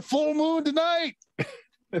 it's another full moon tonight.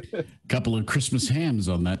 Couple of Christmas hams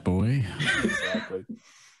on that boy. Exactly.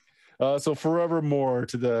 So forevermore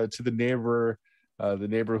to the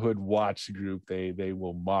neighborhood watch group, they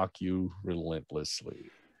will mock you relentlessly.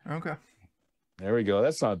 Okay. There we go.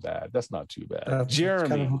 That's not bad. That's not too bad. Jeremy,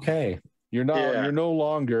 kind of okay. You're no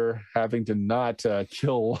longer having to not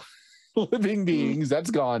kill living beings. That's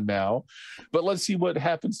gone now. But let's see what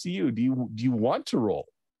happens to you. Do you want to roll?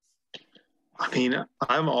 I mean,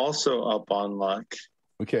 I'm also up on luck.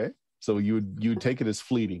 Okay, so you would take it as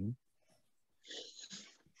fleeting.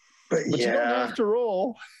 But you don't have to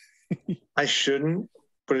roll. I shouldn't,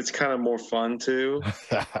 but it's kind of more fun too.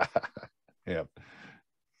 Yeah.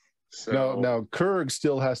 So now Kurg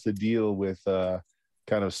still has to deal with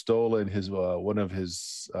kind of stolen his one of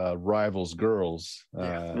his rivals' girls.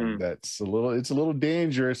 That's a little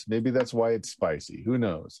dangerous. Maybe that's why it's spicy. Who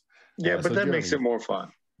knows? Yeah, but that Jeremy, makes it more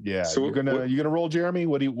fun. Yeah. So you're gonna roll, Jeremy.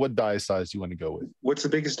 What die size do you want to go with? What's the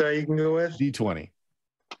biggest die you can go with? D20.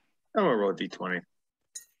 I'm gonna roll D20.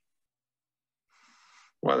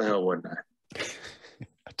 Why the hell wouldn't I?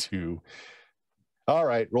 A 2. All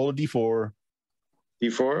right, roll a D4.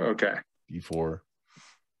 D4? Okay. D4.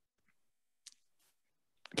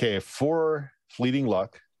 Okay, 4 fleeting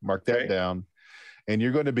luck. Mark that down. And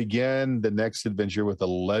you're going to begin the next adventure with a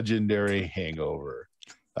legendary hangover.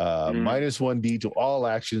 -1D to all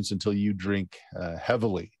actions until you drink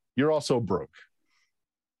heavily. You're also broke.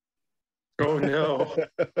 Oh, no.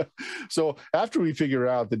 So after we figure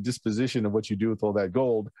out the disposition of what you do with all that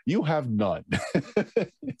gold, you have none.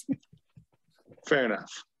 Fair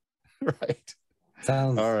enough. Right.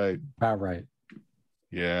 Sounds all right. About right.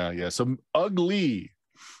 Yeah. So Ugly.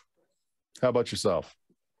 How about yourself?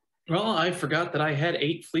 Well, I forgot that I had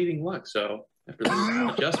 8 fleeting luck, so After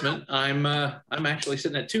the adjustment, I'm actually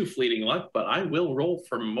sitting at 2 fleeting luck, but I will roll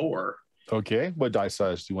for more. Okay. What die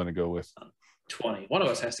size do you want to go with? 20. One of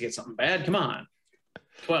us has to get something bad. Come on.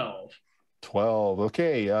 12. 12.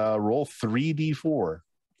 Okay. Roll 3d4.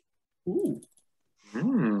 Ooh.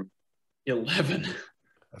 11.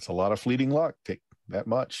 That's a lot of fleeting luck. Take that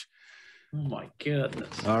much. Oh my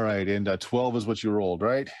goodness. All right. And 12 is what you rolled,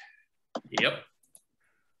 right? Yep.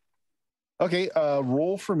 Okay.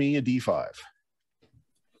 Roll for me a d5.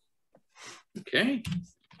 Okay.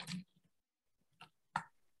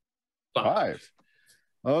 5.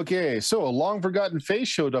 Okay. So a long forgotten face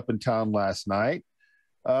showed up in town last night.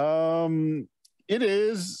 It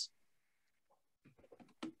is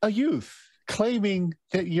a youth claiming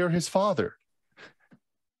that you're his father.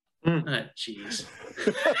 Jeez.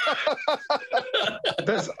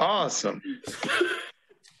 That's awesome.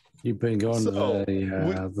 You've been going to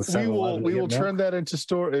the we will turn that into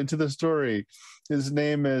the story. His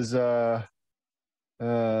name is Pepe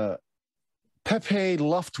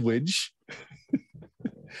Luftwidge.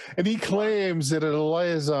 And he claims that a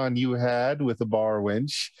liaison you had with the bar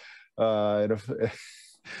wench.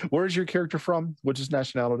 Where's your character from? What's his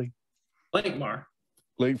nationality? Lankhmar.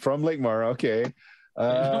 From Lankhmar, okay.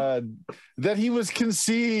 That he was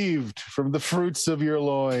conceived from the fruits of your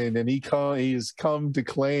loin, and he's come to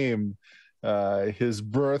claim his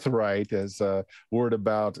birthright. As word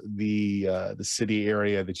about the city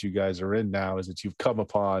area that you guys are in now is that you've come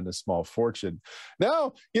upon a small fortune.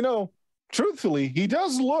 Now, truthfully, he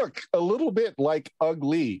does look a little bit like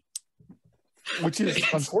Ugly, which is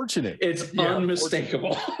unfortunate. It's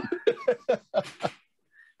unmistakable.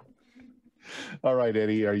 All right,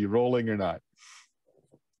 Eddie, are you rolling or not?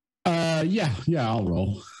 Yeah, I'll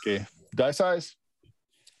roll. Okay. Die size?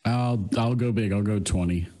 I'll go big. I'll go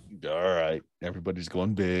 20. All right. Everybody's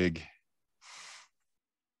going big.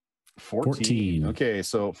 14. Okay,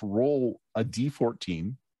 so roll a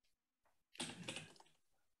D14.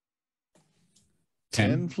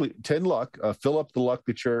 10 luck. Fill up the luck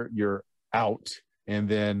that you're out, and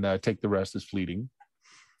then take the rest as fleeting.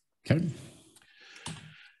 Okay.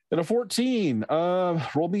 And a 14.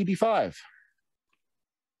 Roll me D5.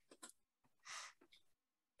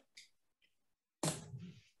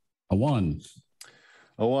 A 1.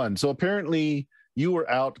 A 1. So apparently you were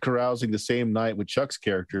out carousing the same night with Chuck's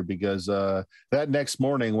character, because that next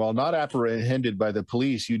morning, while not apprehended by the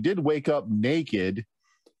police, you did wake up naked.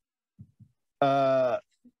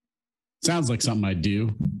 Sounds like something I'd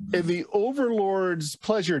do. In the Overlord's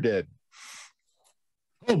pleasure den.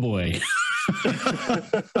 Oh boy.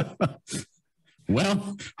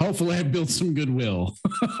 Well, hopefully I built some goodwill.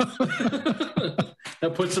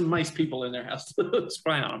 That put some mice people in their house to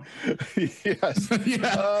clown. Yes.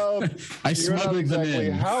 Yeah. I smuggled exactly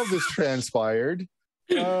them in. How this transpired.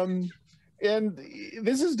 And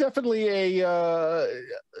this is definitely a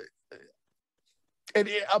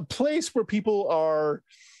place where people are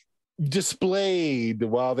displayed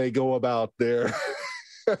while they go about their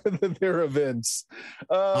events.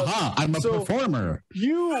 I'm a performer.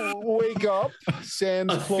 You wake up,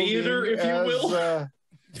 sans A theater, if you will.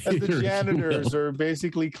 As the janitors are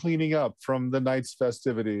basically cleaning up from the night's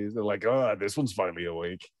festivities. They're like, "Oh, this one's finally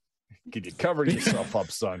awake. Can you cover yourself up,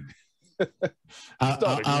 son?"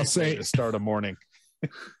 I'll say to start a morning.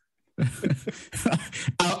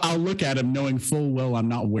 I'll look at him knowing full well I'm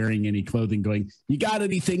not wearing any clothing, going, "You got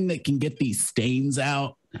anything that can get these stains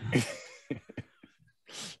out?"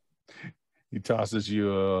 He tosses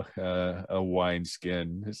you a wine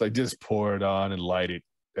skin. It's like, just pour it on and light it.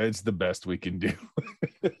 It's the best we can do.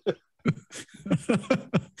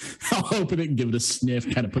 I'll open it and give it a sniff,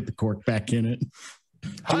 kind of put the cork back in it.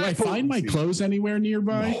 Do I find my clothes anywhere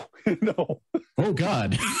nearby? No. Oh,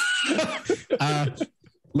 God.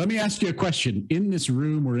 Let me ask you a question. In this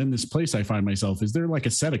room or in this place I find myself, is there like a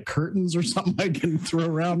set of curtains or something I can throw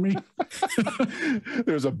around me?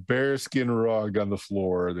 There's a bearskin rug on the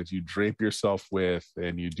floor that you drape yourself with,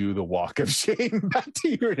 and you do the walk of shame back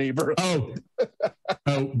to your neighbor. Oh,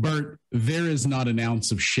 Bert, there is not an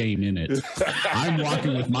ounce of shame in it. I'm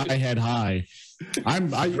walking with my head high. In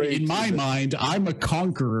my mind, I'm a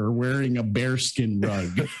conqueror wearing a bearskin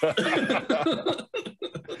rug.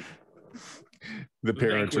 The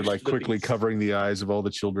parents are like quickly covering the eyes of all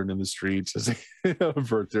the children in the streets as they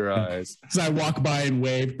avert their eyes. As I walk by and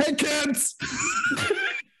wave, "Hey, kids!"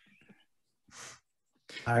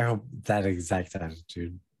 I hope that exact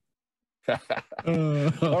attitude.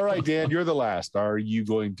 All right, Dan, you're the last. Are you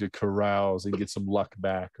going to carouse and get some luck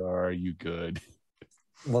back, or are you good?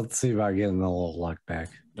 Let's see about getting a little luck back.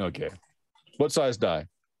 Okay. What size die?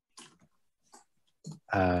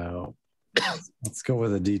 Let's go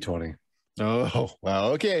with a D20. Oh,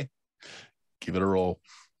 well, okay. Give it a roll.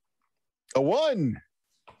 A 1.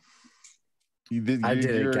 I did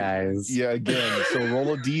it, guys. Yeah, again. So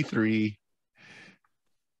roll a D3.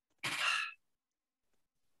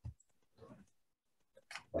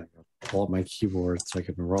 Pull up my keyboard so I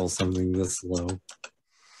can roll something this low.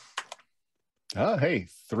 Hey,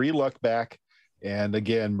 3 luck back. And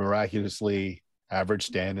again, miraculously, average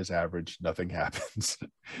stand is average. Nothing happens.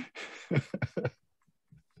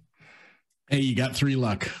 Hey, you got 3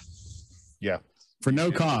 luck Yeah. for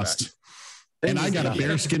no cost. And I got a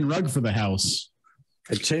bearskin rug for the house.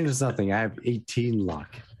 It changes nothing. I have 18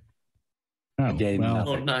 luck. Oh, Again, well, Oh,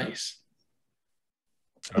 nothing. nice.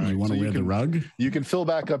 All you right, want so to wear the rug? You can fill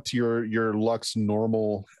back up to your luck's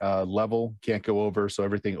normal level. Can't go over, so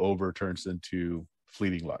everything over turns into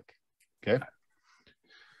fleeting luck. Okay.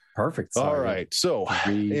 Perfect. All Sorry. right. So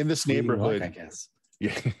in this Fleeting luck, neighborhood, I guess.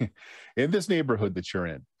 yeah, in this neighborhood that you're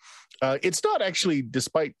in, it's not actually,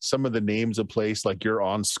 despite some of the names of place, like you're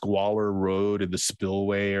on Squalor Road and the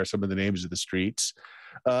Spillway, or some of the names of the streets.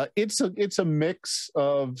 It's a mix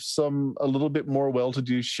of a little bit more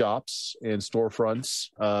well-to-do shops and storefronts,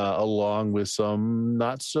 along with some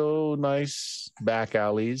not so nice back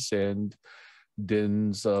alleys and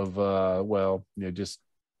dens of just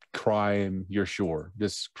crime. You're sure,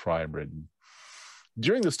 just crime-ridden.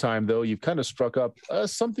 During this time, though, you've kind of struck up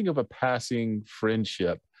something of a passing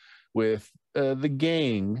friendship with the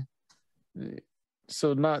gang.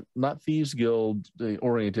 So not Thieves Guild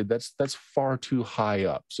oriented. That's far too high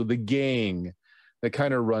up. So the gang that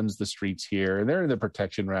kind of runs the streets here, and they're in the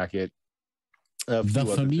protection racket. The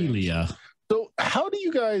Familia. So how do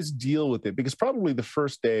you guys deal with it? Because probably the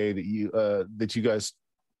first day that you guys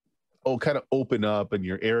kind of open up and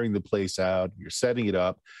you're airing the place out, you're setting it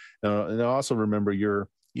up, and I also remember you're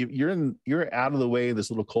out of the way in this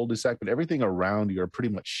little cul-de-sac, but everything around you are pretty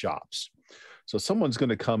much shops. So someone's going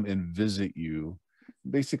to come and visit you,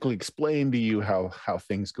 basically explain to you how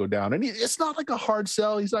things go down. And it's not like a hard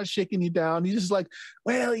sell. He's not shaking you down. He's just like,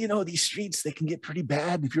 well, these streets, they can get pretty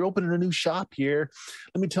bad. If you're opening a new shop here,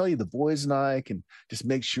 let me tell you, the boys and I can just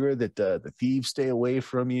make sure that the thieves stay away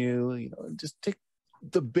from you. Just take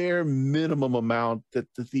the bare minimum amount that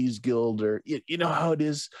the Thieves Guild, or you know how it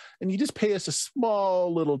is, and you just pay us a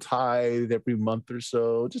small little tithe every month or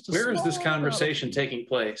so. Where is this conversation taking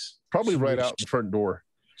place? Probably right out the front door.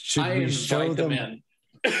 Should I we show invite them them?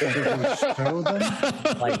 in. Should we show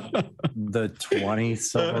them like the 20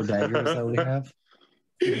 silver daggers that we have?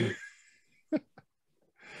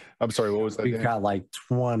 I'm sorry, what was that? We've got like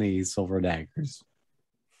 20 silver daggers.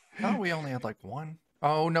 Oh, we only had like 1.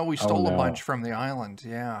 Oh no, we stole a no. bunch from the island.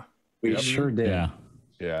 Yeah. We Yep. sure did.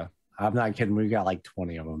 Yeah, I'm not kidding. We got like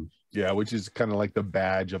 20 of them. yeah, which is kind of like the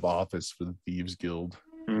badge of office for the Thieves Guild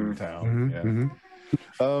in town.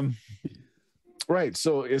 Right.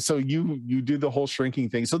 So you do the whole shrinking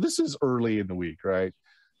thing. So this is early in the week, right?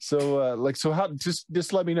 So so how,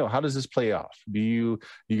 just let me know, how does this play off? Do you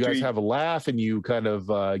guys have a laugh and you kind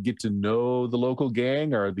of get to know the local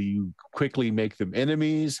gang, or do you quickly make them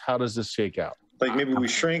enemies? How does this shake out? Like maybe we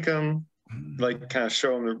shrink them, like kind of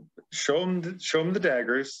show them the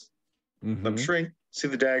daggers. Let them shrink, see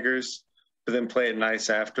the daggers, but then play it nice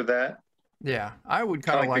after that. Yeah, I would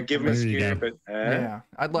kind of like give to them a There you scare, go. but yeah,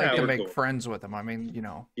 I'd like Yeah, to we're make cool. friends with them. I mean,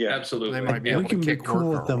 yeah, Absolutely. They might be Yeah, able We to can be kick cool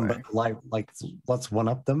work with them, away. but like let's one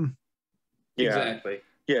up them. yeah, Exactly.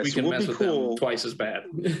 yeah. We So can we'll mess be with cool, them twice as bad.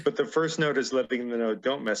 but the first note is letting them know,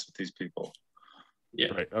 don't mess with these people. Yeah.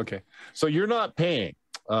 Right. Okay. So you're not paying,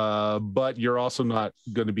 but you're also not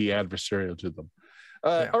going to be adversarial to them.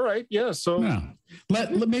 Yeah. All right. Yeah. So No.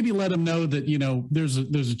 Maybe let them know that, there's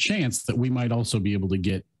a chance that we might also be able to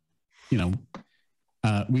get,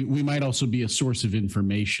 we might also be a source of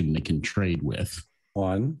information they can trade with,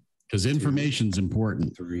 1, because information's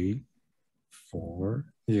important. 3, 4.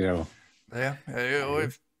 Yeah,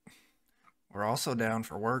 if we're also down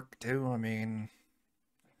for work too. I mean,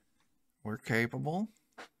 we're capable.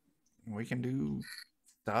 We can do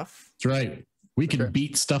stuff. That's right. We can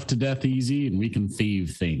beat stuff to death easy, and we can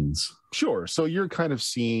thieve things. sure. So you're kind of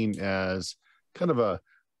seen as kind of a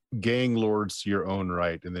gang lords to your own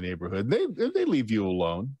right in the neighborhood. They leave you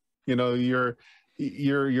alone. You're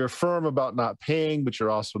firm about not paying, but you're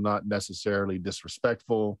also not necessarily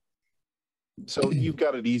disrespectful. So you've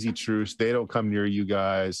got an easy truce. They don't come near you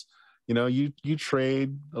guys. You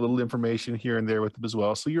trade a little information here and there with them as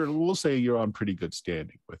well. So we'll say you're on pretty good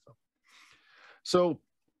standing with them. So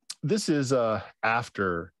this is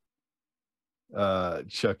after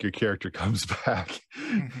Chuck, your character, comes back,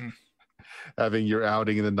 having your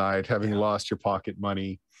outing in the night, having lost your pocket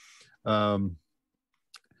money. Well,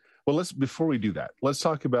 before we do that, let's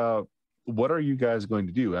talk about what are you guys going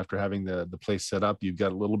to do after having the place set up? You've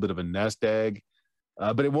got a little bit of a nest egg,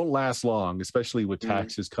 but it won't last long, especially with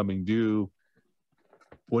taxes coming due.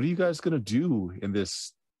 What are you guys going to do in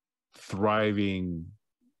this thriving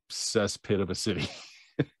cesspit of a city?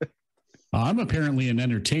 I'm apparently an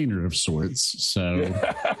entertainer of sorts, so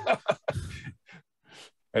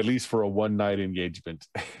at least for a one-night engagement.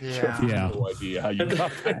 Yeah. Yeah. No idea how you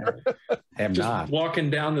got there. am Just not. walking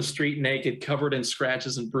down the street naked, covered in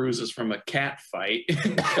scratches and bruises from a cat fight,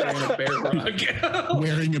 carrying a bear rug.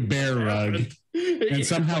 wearing a bear rug and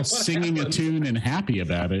somehow singing a tune and happy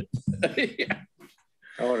about it. Yeah.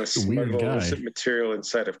 I want to Weird smuggle guy. illicit material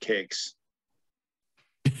inside of cakes.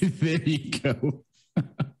 There you go.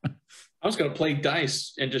 I was going to play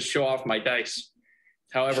dice and just show off my dice.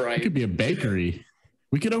 However, It could be a bakery.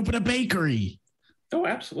 We could open a bakery. Oh,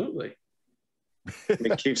 absolutely.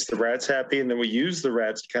 It keeps the rats happy, and then we use the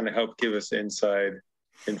rats to kind of help give us inside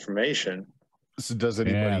information. So does there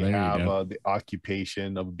anybody you have go. the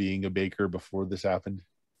occupation of being a baker before this happened?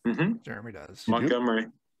 Mm-hmm. Jeremy does. Montgomery.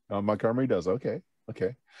 Montgomery does. Okay.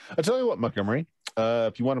 I'll tell you what, Montgomery,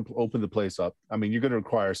 if you want to open the place up, I mean, you're going to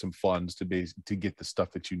require some funds to get the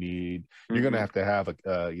stuff that you need. You're going to have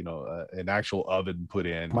an actual oven put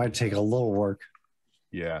in. Might take a little work.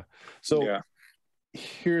 Yeah. So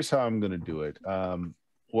here's how I'm going to do it.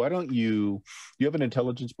 Why don't you have an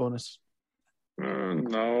intelligence bonus?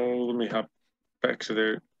 No, let me hop back to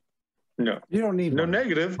there. No, You don't need no one.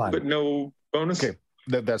 negative, Fine. but no bonus. Okay.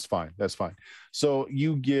 That's fine. So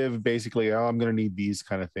you give basically, I'm going to need these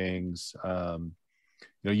kind of things.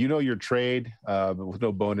 Your trade, but with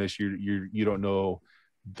no bonus, you don't know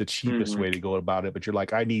the cheapest way to go about it, but you're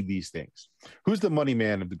like, I need these things. Who's the money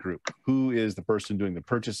man of the group? Who is the person doing the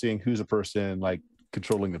purchasing? Who's the person like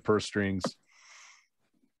controlling the purse strings?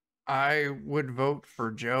 I would vote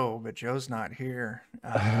for Joe, but Joe's not here.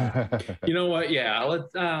 You know what? Yeah,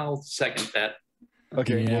 I'll second that.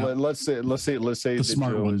 Okay, Yeah. well, let's say that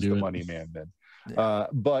smart Joe one is the do it. money man then. Yeah.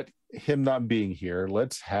 But him not being here,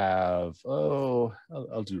 let's have I'll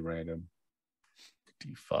do random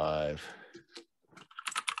D5.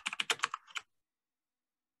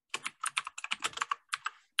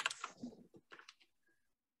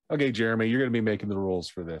 Okay, Jeremy, you're going to be making the rules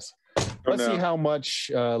for this. Let's see how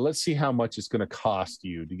much. Let's see how much it's going to cost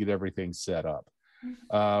you to get everything set up.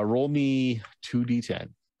 Roll me 2d10.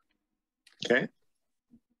 Okay.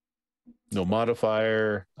 No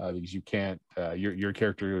modifier because you can't. Your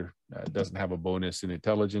character doesn't have a bonus in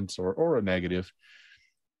intelligence or a negative.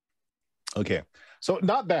 Okay, so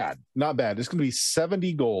not bad. It's going to be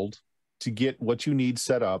 70 gold to get what you need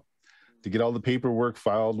set up, to get all the paperwork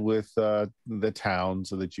filed with the town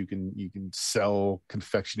so that you can sell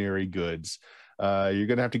confectionery goods. You're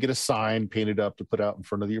going to have to get a sign painted up to put out in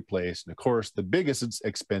front of your place, and of course, the biggest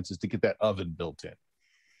expense is to get that oven built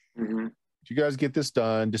in. Mm-hmm. If you guys get this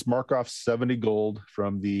done, just mark off 70 gold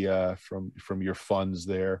from the from your funds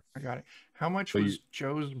there. I got it. How much was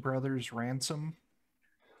Joe's brother's ransom?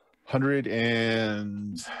 100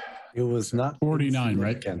 and It was not 49,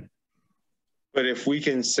 right? Ken. But if we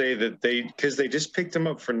can say that because they just picked him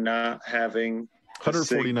up for not having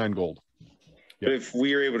 149 gold. But if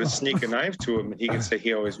we are able to sneak a knife to him and he can say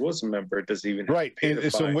he always was a member, does he even have Right. to pay the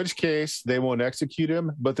So in fine? which case they won't execute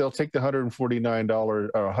him, but they'll take the $149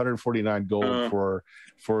 or 149 gold for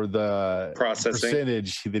the processing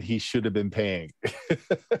percentage that he should have been paying.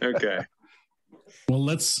 Okay. Well,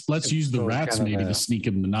 let's use the So rats kind of maybe a- to sneak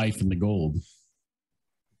him the knife and the gold.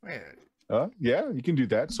 Wait, Yeah, you can do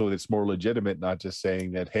that. So it's more legitimate, not just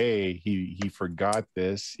saying that, hey, he forgot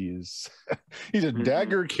this. He's a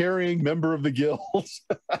dagger carrying member of the guild.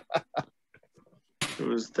 It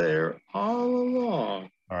was there all along.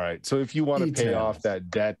 All right. So if you want to pay Details. off that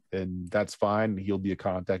debt, then that's fine. He'll be a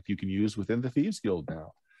contact you can use within the Thieves Guild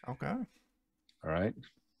now. okay. All right.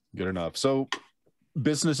 Good enough. So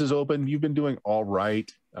business is open. You've been doing all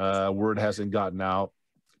right. Word hasn't gotten out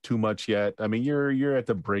too much yet. I mean, you're at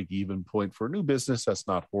the break-even point for a new business. That's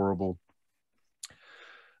not horrible.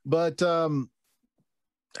 But after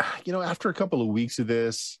a couple of weeks of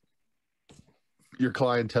this, your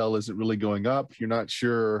clientele isn't really going up. You're not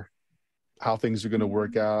sure how things are going to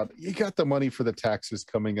work out. You got the money for the taxes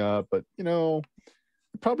coming up, but you're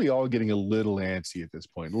probably all getting a little antsy at this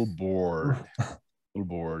point, a little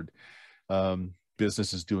bored.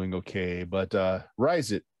 Business is doing okay, but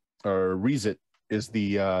Reezit is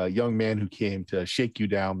the young man who came to shake you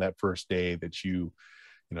down that first day that you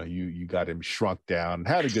got him shrunk down and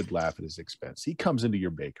had a good laugh at his expense. He comes into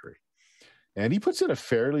your bakery and he puts in a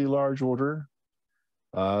fairly large order,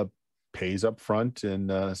 pays up front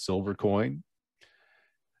in silver coin.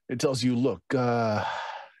 It tells you, look,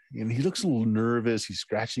 and he looks a little nervous. He's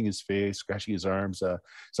scratching his face, scratching his arms.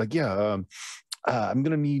 It's like, yeah, I'm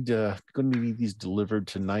gonna need these delivered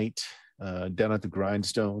tonight down at the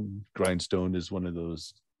Grindstone. Grindstone is one of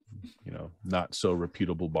those, not so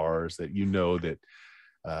reputable bars that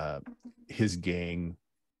that his gang,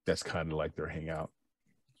 that's kind of like their hangout.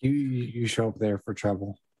 You show up there for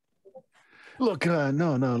trouble. Look,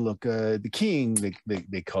 look, the king,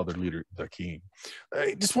 they call their leader the king.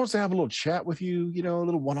 He just wants to have a little chat with you, a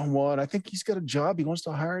little one-on-one. I think he's got a job he wants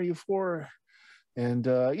to hire you for. And,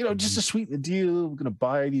 just to sweeten the deal, we're going to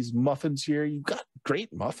buy these muffins here. You've got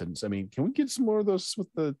great muffins. I mean, can we get some more of those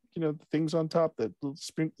with the, the things on top that little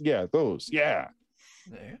spring? Yeah, those. Yeah.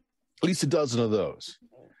 At least a dozen of those.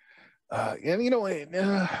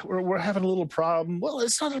 We're having a little problem. Well,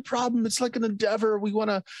 it's not a problem. It's like an endeavor. We want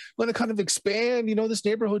to kind of expand. This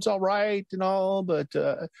neighborhood's all right and all, but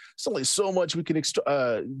it's only so much we can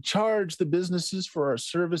charge the businesses for our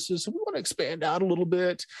services. So we want to expand out a little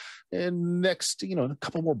bit. And next, a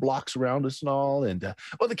couple more blocks around us and all. And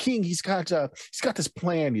the king, he's got this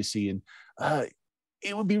plan, you see, and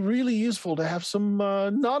it would be really useful to have some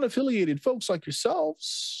non-affiliated folks like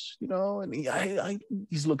yourselves, and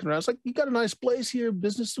he's looking around. It's like, you got a nice place here.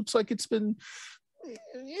 Business looks like it's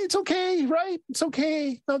okay, right? It's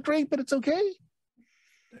okay. Not great, but it's okay.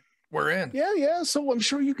 We're in. Yeah. So I'm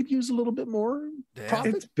sure you could use a little bit more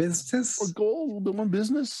profit. It's business. Or goal, a little bit more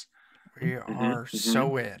business. We are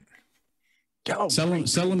so in. Sell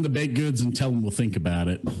them the baked goods and tell them we'll think about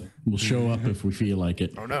it. We'll show up if we feel like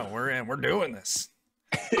it. Oh, no, we're in. We're doing this.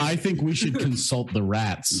 I think we should consult the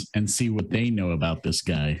rats and see what they know about this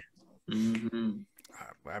guy. Mm-hmm.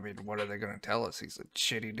 I mean, what are they going to tell us? He's a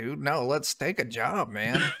shitty dude. No, let's take a job,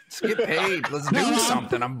 man. Let's get paid. Let's do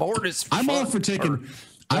something. I'm bored as fuck. I'm all for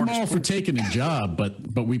taking a job,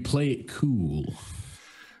 but we play it cool.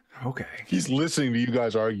 Okay. He's listening to you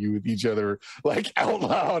guys argue with each other like out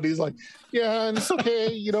loud. He's like, yeah, and it's okay.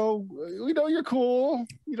 We know you're cool.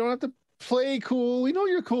 You don't have to play cool. We know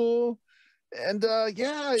you're cool. And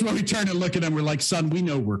yeah. So we turn and look at him. We're like, son, we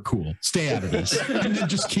know we're cool. Stay out of this. And then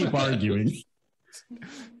just keep arguing.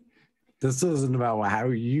 This isn't about how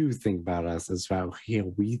you think about us. It's about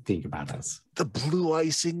how we think about us. The blue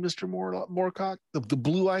icing, Mr. Moorcock. The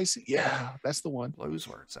blue icing. Yeah, that's the one. Blue's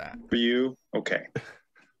where it's at. For you, okay.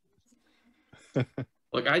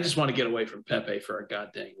 Look, I just want to get away from Pepe for a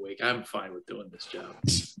goddamn week. I'm fine with doing this job.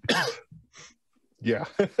 Yeah.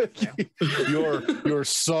 Your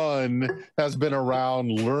son has been around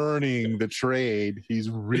learning the trade. He's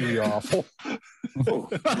really awful.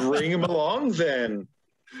 Bring him along then.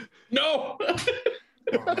 No.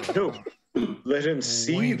 No. Let him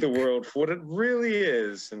see the world for what it really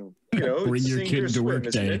is. And bring your kid to work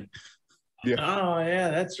day. Yeah. Oh yeah,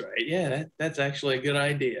 that's right. Yeah, that's actually a good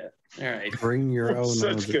idea. All right. Bring your own.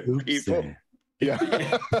 Such good people. Day. Yeah.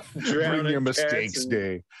 Bring your mistakes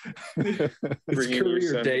day. It's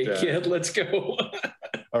career day, kid. Let's go.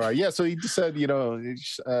 All right. Yeah. So he just said,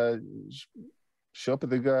 show up at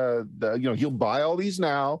the he'll buy all these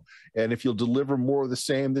now, and if you'll deliver more of the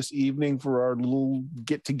same this evening for our little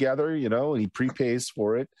get together, and he prepays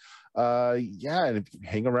for it. And if you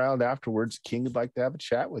hang around afterwards, King would like to have a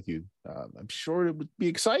chat with you. I'm sure it would be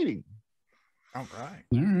exciting. All right.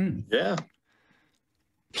 All right. Yeah.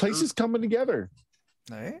 Places coming together.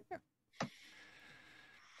 Yeah.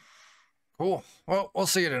 Cool. Well, we'll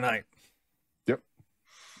see you tonight. Yep.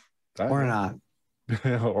 Or not.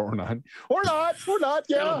 Or not.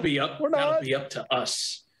 Yeah. That'll be up. We're not. That'll be up to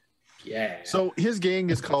us. Yeah. So his gang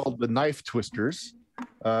is called the Knife Twisters.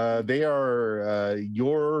 They are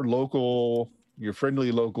your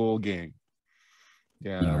friendly local gang.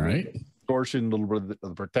 Yeah. All right. Extortion, a little bit of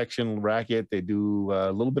the protection racket. They do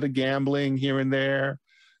a little bit of gambling here and there.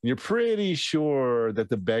 And you're pretty sure that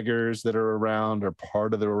the beggars that are around are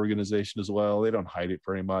part of their organization as well. They don't hide it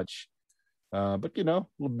very much. But a little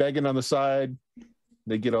begging on the side.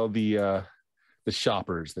 They get all the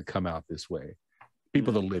shoppers that come out this way.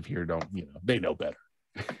 People that live here don't, they know better.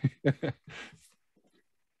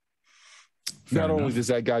 Not only does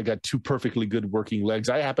that guy got 2 perfectly good working legs,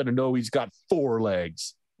 I happen to know he's got 4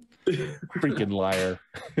 legs. Freaking liar.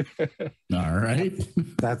 All right.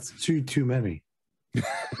 That's too many.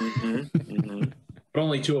 But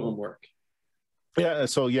only 2 of them work.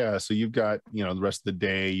 So you've got, the rest of the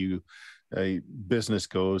day, business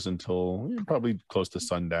goes until probably close to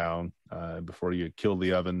sundown before you kill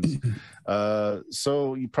the ovens.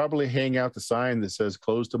 So you probably hang out the sign that says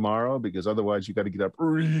close tomorrow, because otherwise you got to get up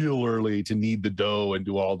real early to knead the dough and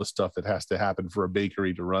do all the stuff that has to happen for a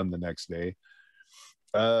bakery to run the next day.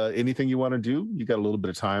 Anything you want to do? You got a little bit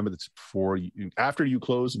of time after you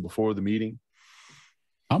close and before the meeting.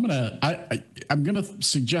 I'm gonna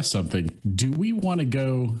suggest something. Do we want to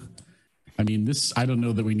go? I mean, this. I don't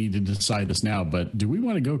know that we need to decide this now, but do we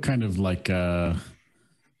want to go kind of like I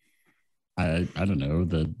don't know,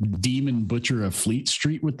 the demon butcher of Fleet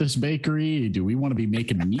Street with this bakery? Do we want to be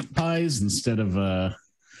making meat pies instead of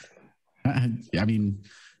I mean,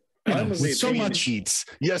 with so much meats,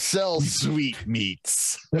 you sell sweet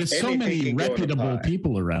meats. With so many reputable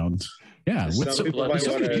people around. Yeah, with so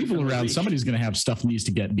many people around, somebody's going to have stuff that needs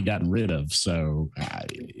to be gotten rid of. So I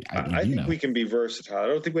think we can be versatile. I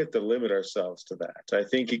don't think we have to limit ourselves to that. I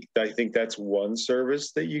think that's one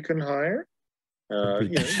service that you can hire.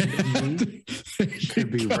 Could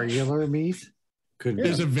be regular meat.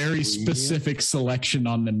 There's a very specific selection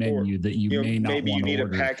on the menu that you may not want to order. Maybe you need a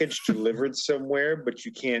package delivered somewhere, but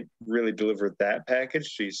you can't really deliver that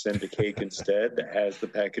package, so you send a cake instead that has the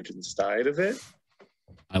package inside of it.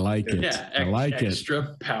 I like it. Yeah, I like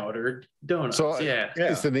extra powdered donuts. So,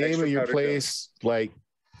 is the name of your place like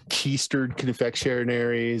Keistered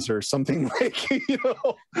Confectionaries or something like,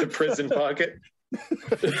 the Prison Pocket?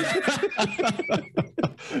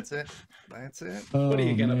 That's it. What are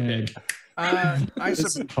you gonna pick?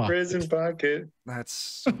 Prison Pocket.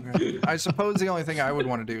 That's okay. I suppose the only thing I would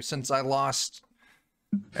want to do, since I lost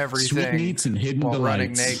everything sweetmeats and hidden while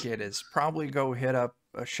running delights. naked, is probably go hit up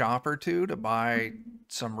a shop or two to buy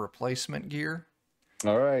some replacement gear.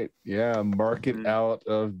 All right, yeah, mark it out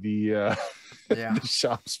of the the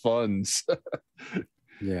shop's funds.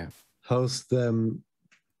 Yeah, host them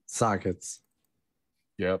sockets.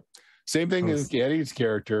 Yep. Same thing as Eddie's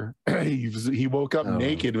character. He woke up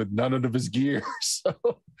naked with none of his gear. So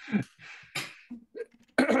all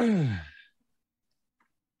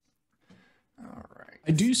right.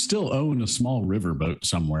 I do still own a small riverboat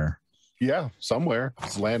somewhere. Yeah, somewhere.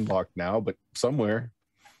 It's landlocked now, but somewhere.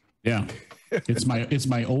 Yeah. It's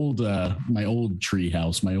my old tree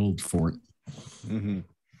house, my old fort. Mm-hmm.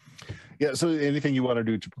 Yeah, so anything you want to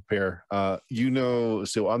do to prepare,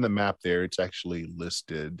 so on the map there, it's actually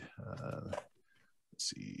listed. Let's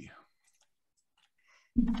see.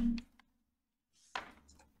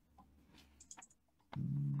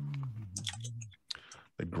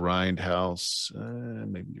 The grindhouse.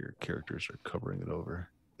 Maybe your characters are covering it over.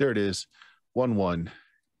 There it is. 1-1.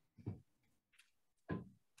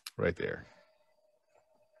 Right there.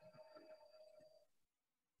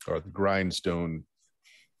 Or the grindstone.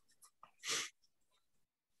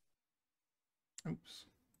 Oops.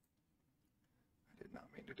 I did not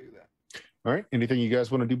mean to do that. All right. Anything you guys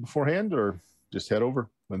want to do beforehand, or just head over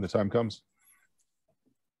when the time comes?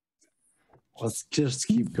 Let's just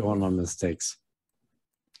keep going on mistakes.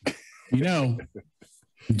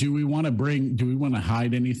 Do we want to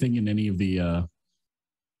hide anything in any of the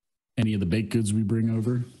baked goods we bring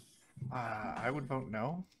over? I would vote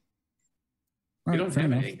no. You don't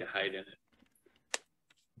have anything to hide in it.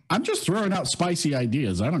 I'm just throwing out spicy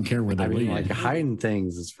ideas. I don't care where they lead. Like hiding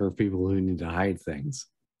things is for people who need to hide things.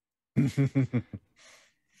 Yeah,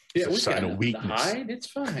 we sign got of weakness. to hide. It's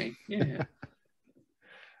fine. Yeah.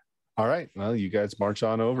 All right. Well, you guys march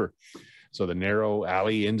on over. So the narrow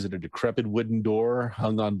alley ends at a decrepit wooden door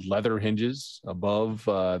hung on leather hinges. Above,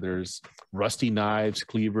 there's rusty knives,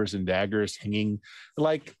 cleavers, and daggers hanging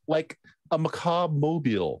like a macabre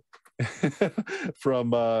mobile from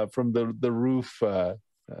the roof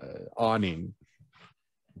awning.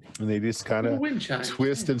 And they just kind of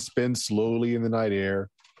twist and spin slowly in the night air.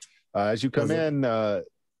 As you come in,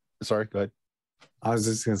 sorry, go ahead. I was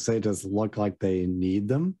just going to say, does it look like they need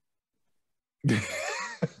them?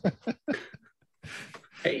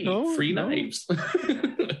 Hey, free knives.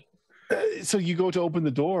 So you go to open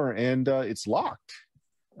the door and it's locked.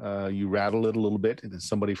 You rattle it a little bit, and then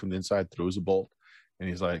somebody from the inside throws a bolt, and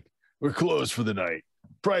he's like, "We're closed for the night.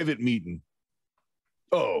 Private meeting."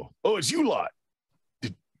 Oh, it's you lot.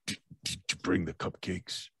 Did you bring the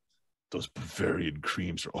cupcakes? Those Bavarian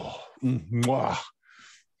creams are mwah.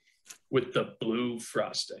 With the blue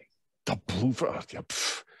frosting. The blue frosting.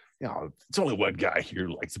 Yeah, it's only one guy here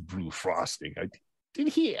who likes the blue frosting. Did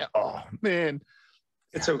he? Oh man,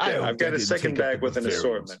 it's okay. I've got a second bag with an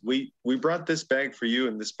assortment. We brought this bag for you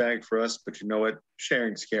and this bag for us, but you know what?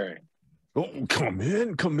 Sharing's caring. Oh, come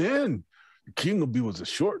in. The king will be with us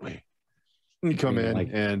shortly. You come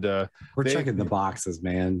in and we're checking the boxes,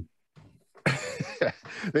 man.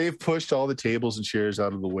 They've pushed all the tables and chairs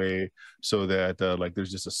out of the way so that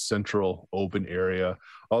there's just a central open area.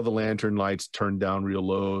 All the lantern lights turned down real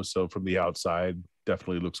low, so from the outside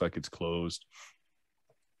definitely looks like it's closed.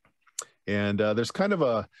 And there's kind of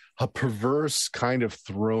a perverse kind of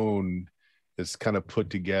throne that's kind of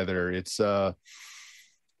put together. It's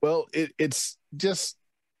it's just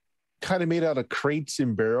kind of made out of crates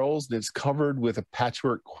and barrels that's covered with a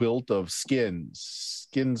patchwork quilt of skins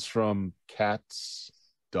from cats,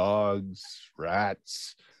 dogs,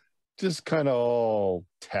 rats, just kind of all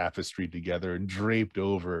tapestried together and draped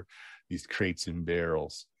over these crates and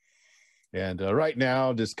barrels. And right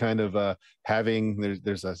now, just kind of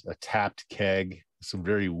there's a tapped keg, some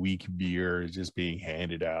very weak beer is just being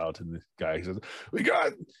handed out, and the guy says, we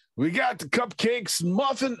got the cupcakes and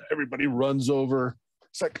muffin. Everybody runs over.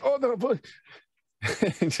 It's like, oh no, boy.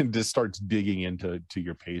 And just starts digging into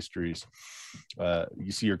your pastries.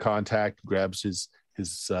 You see your contact grabs his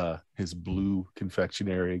blue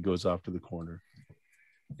confectionery, goes off to the corner,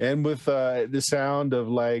 and with the sound of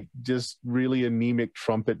like just really anemic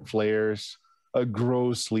trumpet flares, a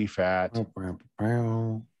grossly fat,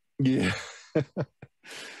 yeah,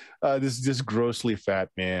 this grossly fat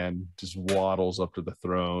man just waddles up to the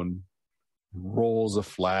throne, rolls a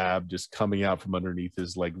flab just coming out from underneath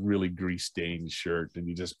his like really grease-stained shirt, and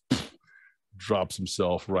he just drops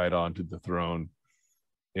himself right onto the throne.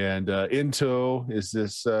 And in tow is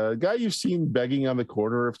this guy you've seen begging on the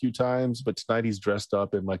corner a few times, but tonight he's dressed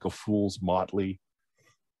up in like a fool's motley.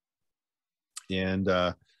 And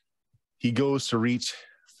he goes to reach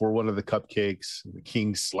for one of the cupcakes. The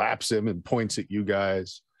king slaps him and points at you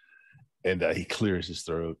guys, and he clears his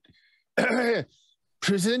throat.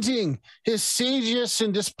 Presenting his sageous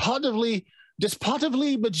and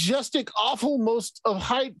despotively majestic, awful, most of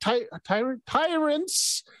high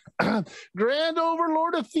tyrants, Grand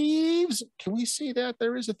Overlord of Thieves. Can we see that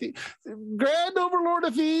there is a thief? Grand Overlord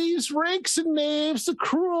of Thieves, rakes and knaves, the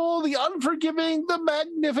cruel, the unforgiving, the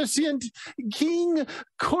magnificent King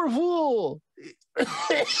Corvul.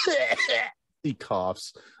 He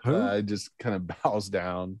coughs, just kind of bows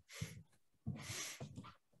down.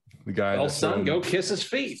 The guy, well, son, go kiss his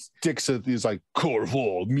feet. Sticks it. He's like,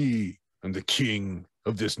 Corvul, me. I'm the king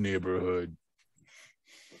of this neighborhood.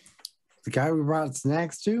 The guy we brought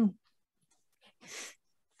snacks to?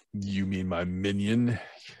 You mean my minion?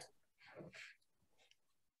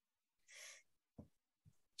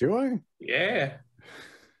 Do I? Yeah.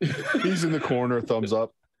 He's in the corner, thumbs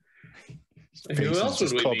up. His face Who else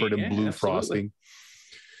is just would we covered be? in blue frosting.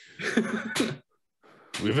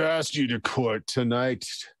 We've asked you to court tonight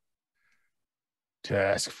to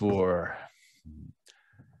ask for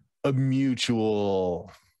a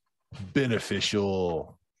mutual,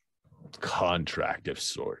 beneficial contract of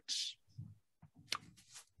sorts.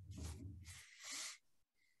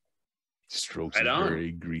 Strokes a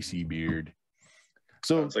very greasy beard.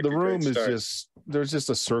 So Sounds like the a great room is start. there's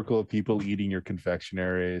just a circle of people eating your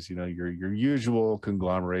confectionaries, you know, your usual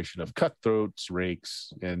conglomeration of cutthroats,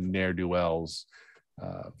 rakes, and ne'er-do-wells.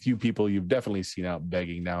 A few people you've definitely seen out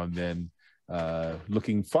begging now and then,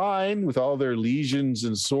 looking fine with all their lesions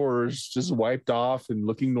and sores just wiped off and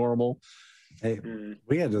looking normal. Hey,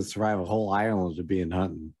 we had to survive a whole island of being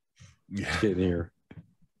hunting. Getting here.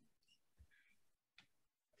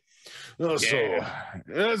 Oh, so,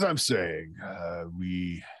 as I'm saying,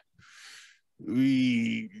 we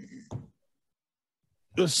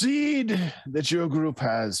concede that your group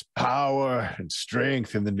has power and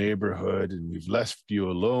strength in the neighborhood, and we've left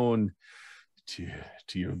you alone to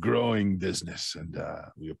your growing business. And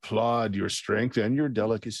we applaud your strength and your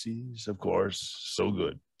delicacies, of course. So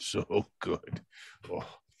good. Oh,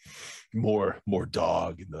 more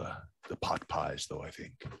dog in the pot pies, though, I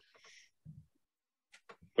think.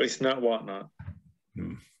 Waste not, want not.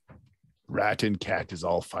 Rat and cat is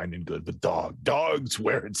all fine and good, but dog's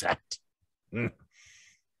where it's at.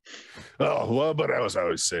 Oh, well, but as I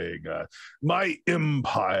was saying, my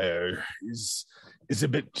empire is a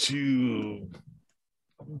bit too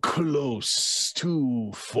close,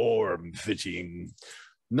 too form-fitting,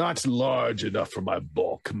 not large enough for my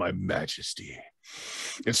bulk, my majesty.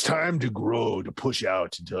 It's time to grow, to push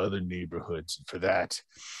out into other neighborhoods. And for that,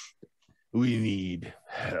 we need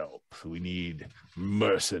help. We need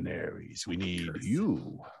mercenaries. We need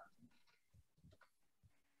you.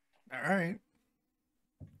 All right.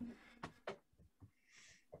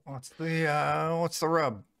 What's the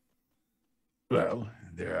rub? Well,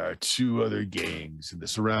 there are two other gangs in the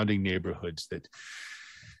surrounding neighborhoods that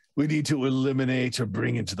we need to eliminate or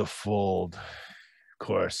bring into the fold. Of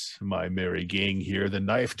course, my merry gang here, the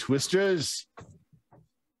Knife Twisters.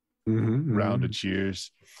 Round of cheers.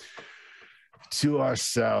 To our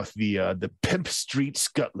south, the Pimp Street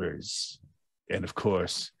Scuttlers. And of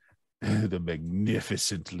course, the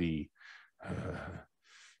magnificently...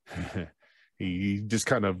 he just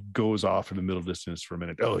kind of goes off in the middle distance for a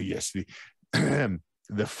minute. Oh, yes,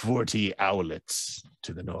 the 40 Owlets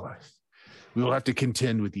to the north. We will have to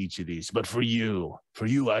contend with each of these. But for you,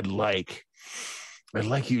 I'd like I'd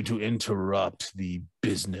like you to interrupt the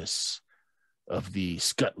business of the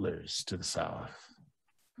scuttlers to the south.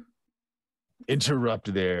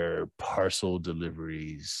 Interrupt their parcel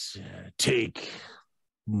deliveries, take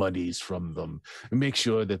monies from them, and make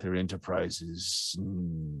sure that their enterprises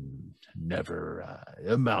never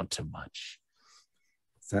amount to much.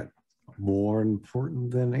 Is that more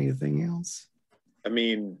important than anything else? I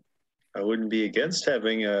mean, I wouldn't be against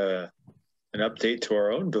having an update to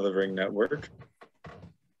our own delivering network.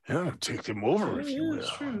 Yeah, take them over if you will.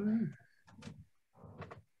 That's true.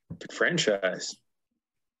 Big franchise.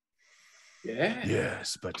 Yeah.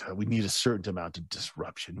 Yes, but we need a certain amount of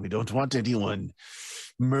disruption. We don't want anyone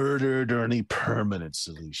murdered or any permanent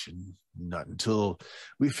solution. Not until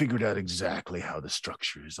we figured out exactly how the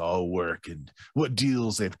structures all work and what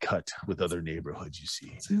deals they've cut with other neighborhoods, you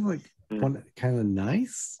see. Seems like one kind of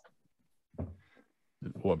nice.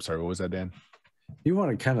 Oh, I'm sorry. What was that, Dan? You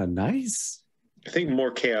want it kind of nice? I think more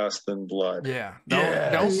chaos than blood. Yeah. Don't Yeah,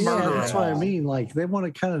 murder that's them what I all. mean. Like they want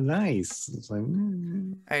it kind of nice. It's like,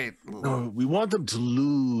 Hey, No, we want them to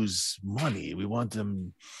lose money. We want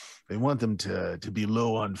them to be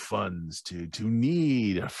low on funds, to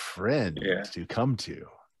need a friend to come to.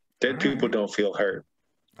 Dead people don't feel hurt.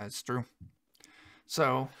 that's true.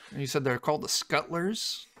 So, you said they're called the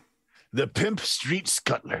Scuttlers? The Pimp Street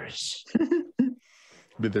Scuttlers.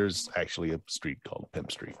 But there's actually a street called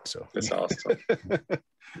Pimp Street. So That's awesome.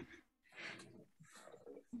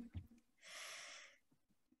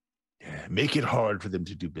 yeah, make it hard for them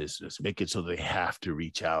to do business. Make it so they have to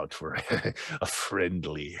reach out for a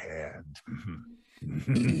friendly hand.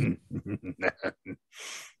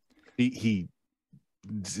 he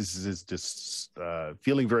is just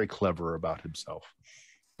feeling very clever about himself.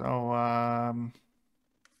 So,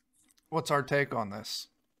 what's our take on this?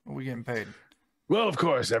 Are we getting paid? Well, of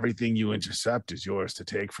course, everything you intercept is yours to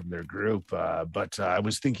take from their group. But I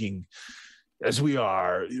was thinking, as we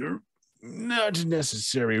are not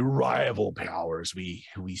necessary rival powers, we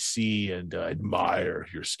see and admire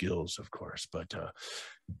your skills, of course. But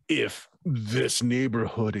if this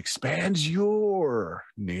neighborhood expands, your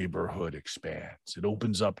neighborhood expands. It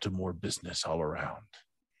opens up to more business all around.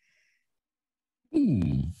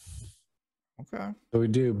 Okay. so we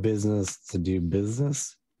do business to do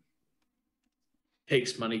business.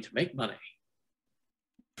 Takes money to make money.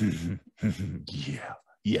 Yeah.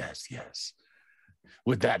 Yes.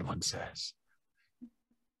 What that one says.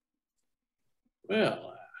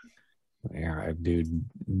 Well, Yeah, I do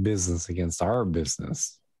business against our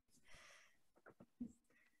business.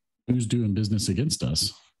 Who's doing business against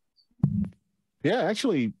us? Yeah,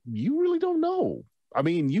 actually, you really don't know. I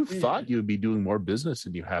mean, you Yeah. thought you'd be doing more business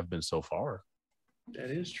than you have been so far. that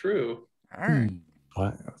is true. All right.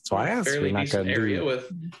 So I asked, Fairly we're not decent going to area do, with.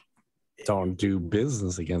 don't do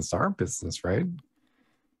business against our business, right?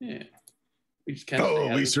 Yeah. We just kind of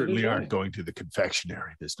Oh, we certainly aren't going to the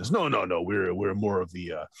confectionery business. No. We're more of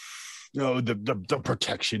the the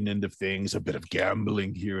protection end of things, a bit of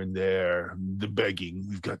gambling here and there, the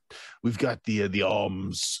begging. We've got the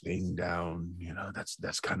alms thing down. You know,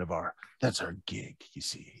 that's kind of our gig. You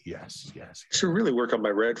see, yes. I should really work on my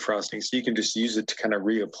red frosting so you can just use it to kind of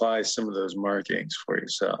reapply some of those markings for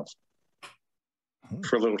yourself.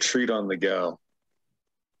 For a little treat on the go.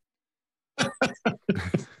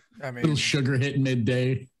 I mean, Little sugar hit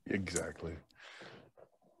midday. Exactly.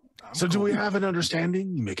 I'm So do cool. we have an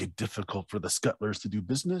understanding? You make it difficult for the scuttlers to do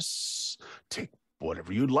business. Take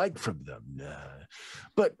whatever you'd like from them.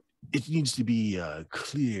 But it needs to be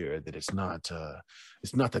clear that it's not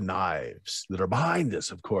the knives that are behind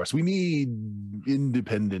this, of course. We need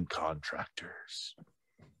independent contractors.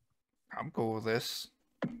 I'm cool with this.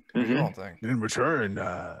 Mhm. Whole thing. In return,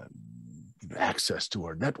 access to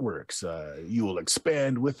our networks. You will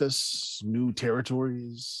expand with us, new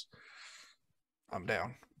territories. I'm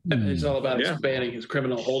down. It's all about Yeah. expanding his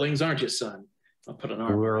criminal holdings, aren't you, son? I'll put an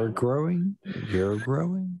arm. We're around him. growing. You're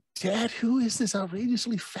growing. Dad, who is this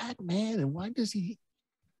outrageously fat man, and why does he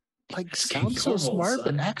sound so Kobold, smart but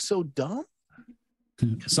son. act so dumb?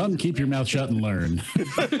 Son, keep your mouth shut and learn.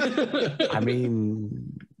 I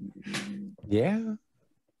mean, yeah.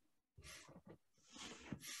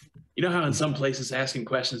 You know how in some places asking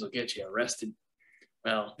questions will get you arrested?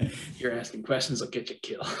 Well, you're asking questions will get you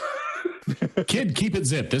killed. Kid, keep it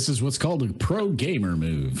zipped. This is what's called a pro gamer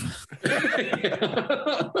move.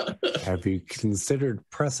 Have you considered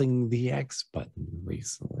pressing the X button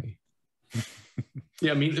recently?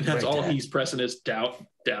 Yeah, I mean, that's Right, all Dad. he's pressing is doubt.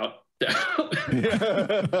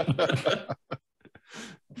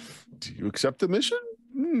 Do you accept the mission?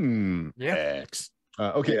 Yeah. X.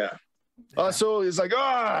 Okay. Yeah. So it's like,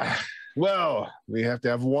 Well, we have to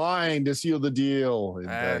have wine to seal the deal. And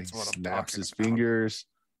That's he what I'm snaps talking his about. fingers.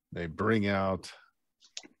 They bring out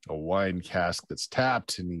a wine cask that's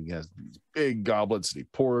tapped, and he has these big goblets that he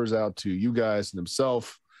pours out to you guys and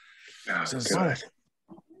himself. Oh, Says, God.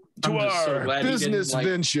 to I'm just so our glad he didn't, business like-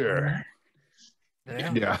 venture.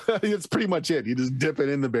 Yeah. Yeah, it's pretty much it. You just dip it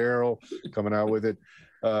in the barrel, coming out with it.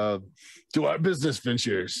 To our business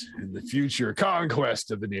ventures in the future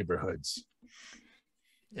conquest of the neighborhoods.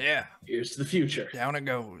 Yeah. Here's to the future. Down it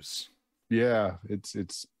goes. Yeah,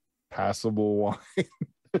 it's passable wine.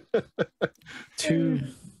 To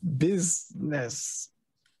business.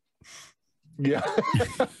 Yeah.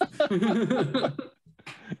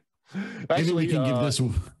 Maybe we can give this.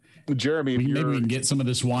 Jeremy. Maybe we can get some of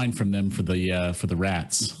this wine from them for the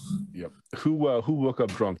rats. Yep. Who woke up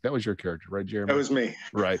drunk? That was your character, right, Jeremy? That was me.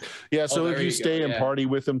 Right. Yeah. So there if you you stay go, and yeah. party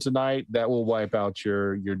with them tonight, that will wipe out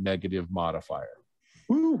your negative modifier.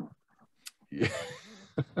 Woo. Yeah.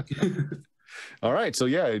 All right. So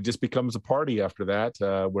yeah, it just becomes a party after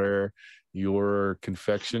that, where your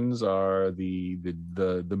confections are the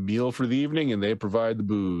meal for the evening, and they provide the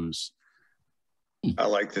booze. I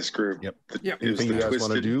like this group. Yep. Yep. It was Anything you the guys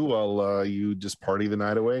want to twisted- do while you just party the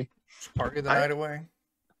night away? Party the I- night away.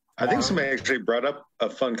 I think somebody actually brought up a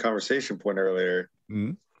fun conversation point earlier.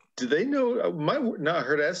 Mhm. Do they know? Might not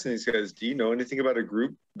hurt asking these guys. Do you know anything about a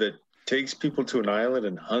group that takes people to an island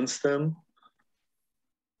and hunts them?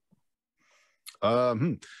 I'll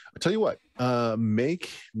tell you what.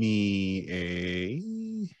 Make me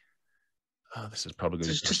a. Oh, this is probably going to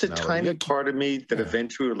There's be just a personality. tiny part of me that Yeah.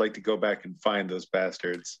 eventually would like to go back and find those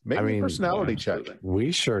bastards. Make I me a mean, personality yeah, check. absolutely.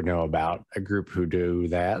 We sure know about a group who do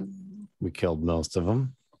that. We killed most of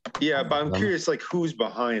them. Yeah, but I'm Them. curious, like, who's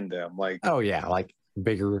behind them? Like, Oh yeah, like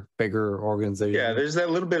bigger organization. yeah, there's that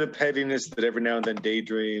little bit of pettiness that every now and then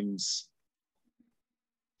daydreams.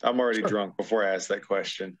 I'm already Sure. drunk before I ask that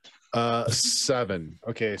question. 7.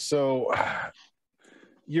 Okay, so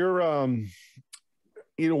you're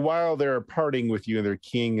while they're parting with you and their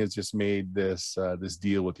king has just made this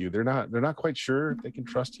deal with you, they're not quite sure if they can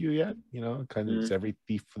trust you yet. Kind of it's every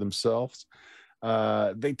thief for themselves.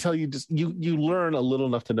 They tell you just you learn a little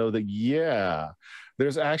enough to know that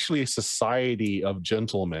there's actually a society of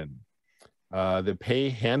gentlemen that pay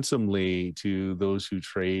handsomely to those who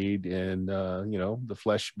trade in the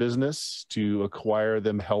flesh business to acquire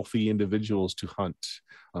them healthy individuals to hunt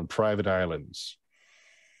on private islands.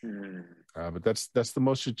 Hmm. But that's the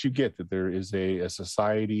most that you get, that there is a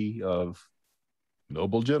society of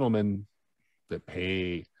noble gentlemen that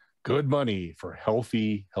pay good money for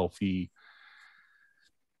healthy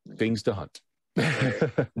things to hunt.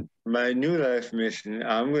 My new life mission,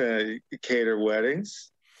 I'm going to cater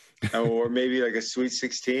weddings or maybe like a sweet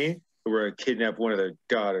 16. We're going to kidnap one of their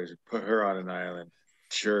daughters and put her on an island.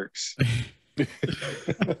 Jerks.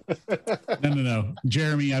 No.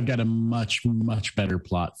 Jeremy, I've got a much, much better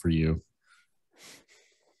plot for you.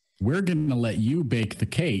 We're going to let you bake the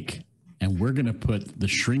cake, and we're going to put the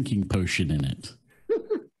shrinking potion in it.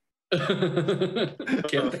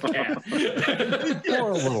 Get the cat. For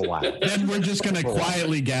a little while. Then we're just going to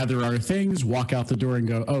quietly gather our things, walk out the door, and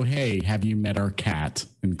go, "Oh, hey, have you met our cat?"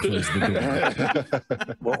 And close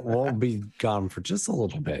the door. We'll be gone for just a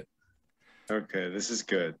little bit, Okay, this is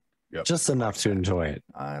good. just enough to enjoy it.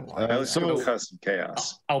 I like Now let's so- go cause some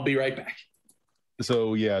chaos. I'll be right back.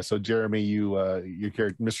 So Jeremy, your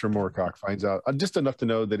character, Mr. Moorcock, finds out just enough to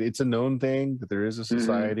know that it's a known thing, that there is a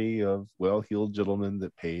society of well-heeled gentlemen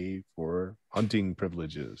that pay for hunting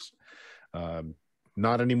privileges.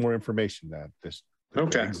 Not any more information that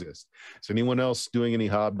Okay. exists. Is anyone else doing any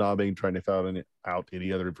hobnobbing, trying to find out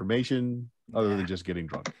any other information other than just getting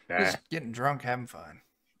drunk? Just getting drunk, having fun.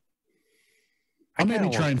 I'll maybe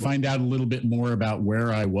kinda try and want- find out a little bit more about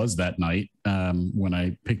where I was that night when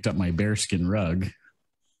I picked up my bearskin rug.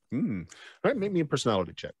 All right, make me a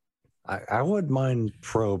personality check. I would mind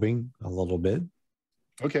probing a little bit.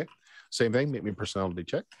 Okay, same thing. Make me a personality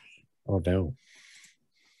check. Oh no.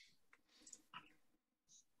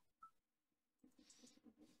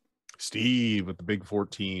 Steve with the big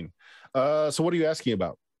 14. So what are you asking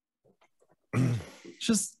about?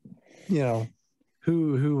 Just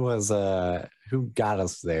who was who got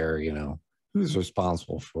us there, who's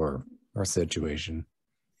responsible for our situation.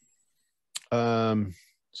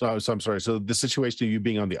 So I'm sorry. So the situation of you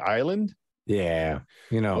being on the island? Yeah.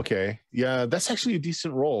 Okay. Yeah, that's actually a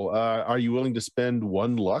decent roll. Are you willing to spend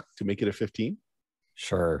 1 luck to make it a 15?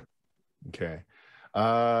 Sure. Okay.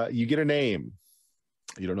 You get a name.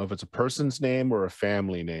 You don't know if it's a person's name or a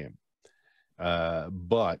family name.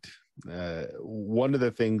 But one of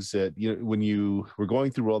the things that when you were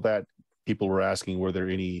going through all that, people were asking, were there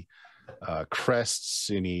any crests,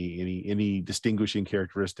 any distinguishing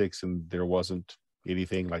characteristics, and there wasn't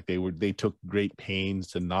anything. Like they took great pains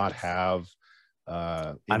to not have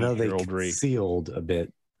I know they heraldry. concealed a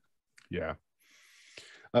bit. Yeah.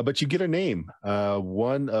 But you get a name.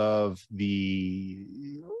 One of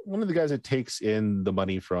the guys that takes in the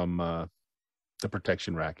money from the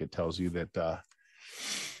protection racket tells you that,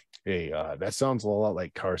 hey, that sounds a lot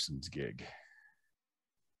like Carson's gig.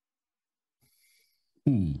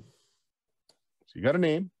 So you got a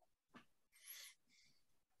name.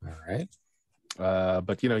 All right.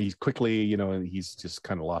 But he's quickly, he's just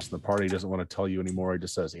kind of lost in the party. He doesn't want to tell you anymore. He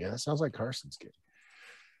just says, yeah, that sounds like Carson's gig.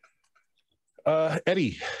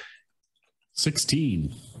 Eddie.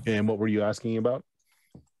 16. And what were you asking about?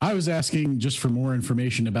 I was asking just for more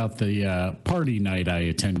information about the party night I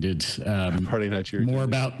attended. Party night. More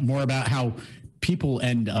about how people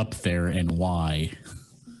end up there and why.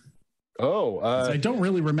 I don't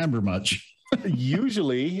really remember much.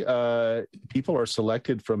 Usually, people are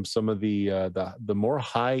selected from some of the more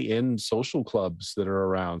high-end social clubs that are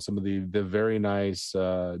around. Some of the very nice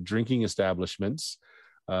drinking establishments.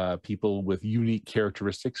 People with unique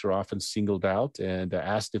characteristics are often singled out and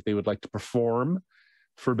asked if they would like to perform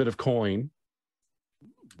for a bit of coin,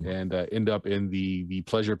 and end up in the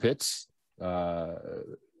pleasure pits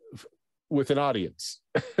with an audience.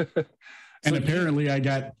 And apparently I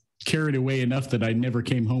got carried away enough that I never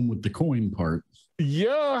came home with the coin part.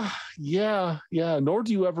 Yeah. Nor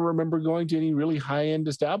do you ever remember going to any really high-end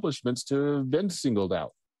establishments to have been singled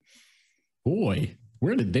out. Boy,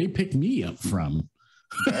 where did they pick me up from?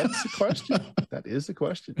 That's the question. That is the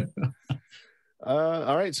question.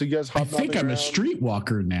 All right, so you guys I think I'm a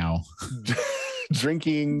streetwalker now.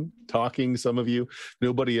 Drinking, talking, some of you.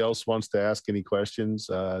 Nobody else wants to ask any questions.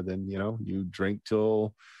 Then, you drink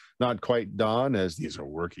till not quite dawn, as these are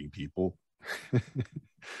working people.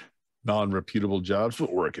 Non-reputable jobs for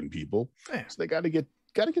working people. So they got to get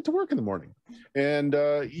to work in the morning. And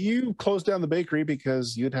you closed down the bakery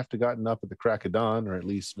because you'd have to gotten up at the crack of dawn, or at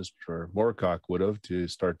least Mr. Moorcock would have, to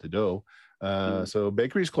start the dough. So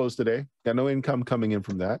bakery's closed today. Got no income coming in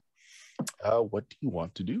from that. What do you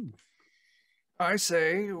want to do? I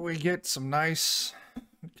say we get some nice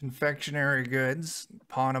confectionery goods,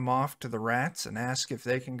 pawn them off to the rats, and ask if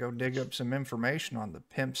they can go dig up some information on the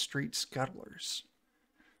Pimp Street scuttlers.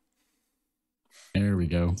 There we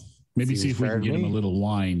go. Maybe see if we can get him a little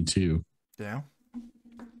wine too. Yeah.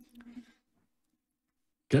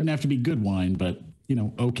 Doesn't have to be good wine, but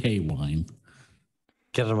okay wine.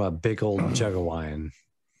 Get him a big old jug of wine.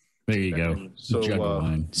 There you go. So, jug of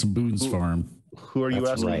wine. Some Boone's Farm. Who are you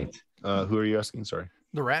asking? Right. Who are you asking? Sorry.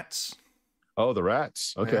 The rats. Oh, the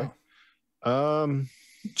rats. Okay. Yeah.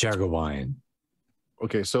 Jug of wine.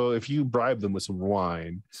 Okay, so if you bribe them with some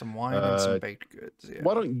wine and some baked goods. Yeah.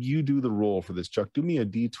 Why don't you do the roll for this, Chuck? Do me a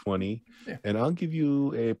D20, and I'll give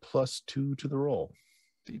you a +2 to the roll.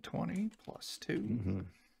 D20 +2. Mm-hmm.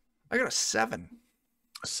 I got a 7.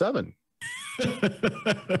 7.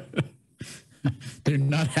 They're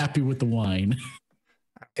not happy with the wine.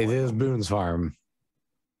 It is Boone's Farm.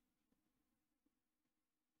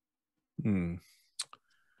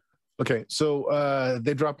 Okay, so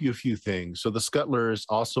they drop you a few things. So the Scuttlers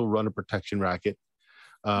also run a protection racket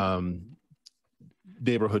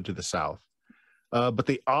neighborhood to the south, but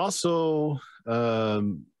they also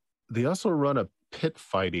run a pit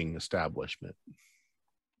fighting establishment.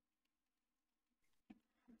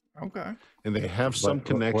 Okay. And they have some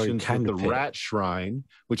connections with the Rat Shrine,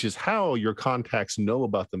 which is how your contacts know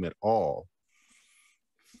about them at all.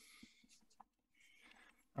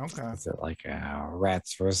 Okay. Is it like a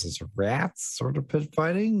rats versus rats sort of pit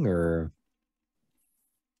fighting, or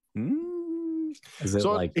is it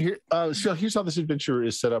like here? So here's how this adventure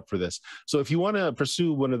is set up for this. So if you want to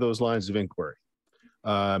pursue one of those lines of inquiry,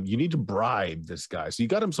 you need to bribe this guy. So you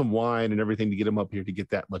got him some wine and everything to get him up here to get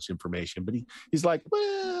that much information. But he's like,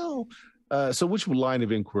 well, so which line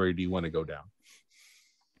of inquiry do you want to go down?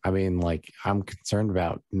 I mean, like, I'm concerned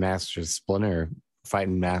about Master Splinter,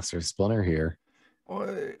 fighting Master Splinter here.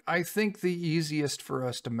 Well, I think the easiest for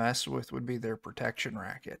us to mess with would be their protection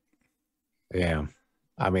racket. Yeah.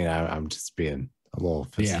 I mean, I'm just being a little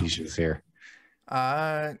facetious here.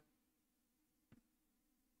 Put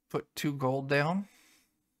 2 gold down.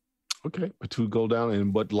 Okay, put 2 gold down.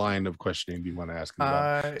 And what line of questioning do you want to ask him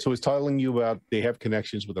about? So it's telling you about they have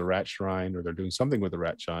connections with the Rat Shrine, or they're doing something with the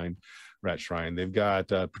Rat Shrine. They've got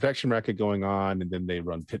protection racket going on, and then they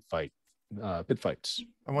run pit fights. I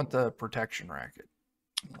want the protection racket.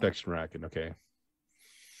 Protection racket. Okay.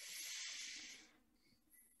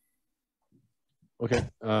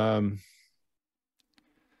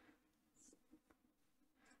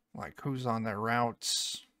 Like, who's on their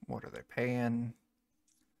routes? What are they paying?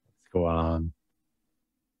 Go on.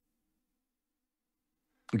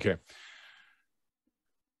 Okay.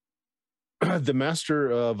 The master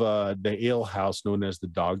of the ale house known as the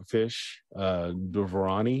Dogfish,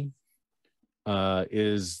 Duvarani,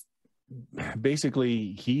 is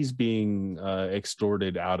basically he's being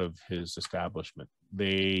extorted out of his establishment.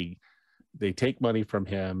 They take money from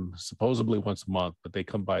him supposedly once a month, but they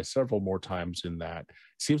come by several more times in that.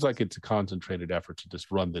 Seems like it's a concentrated effort to just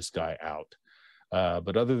run this guy out.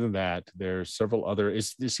 But other than that, there's several other. It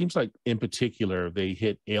seems like in particular they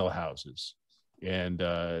hit ale houses, and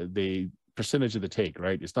they percentage of the take.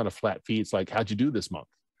 Right, it's not a flat fee. It's like, how'd you do this month?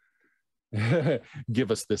 Give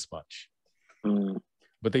us this much.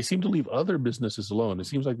 But they seem to leave other businesses alone. It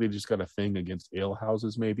seems like they just got a thing against ale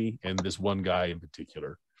houses, maybe, and this one guy in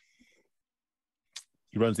particular.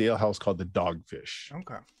 He runs the ale house called the Dogfish.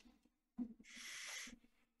 Okay.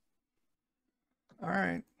 All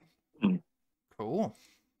right. Cool.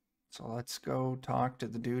 So let's go talk to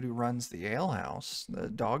the dude who runs the ale house, the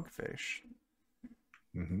Dogfish.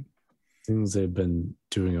 Mm-hmm. Seems they've been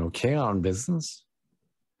doing okay on business.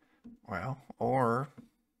 Well, or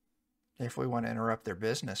if we want to interrupt their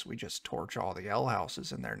business, we just torch all the ale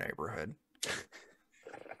houses in their neighborhood.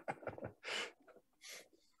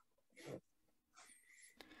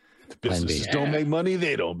 The businesses don't make money,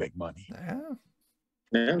 they don't make money. Yeah.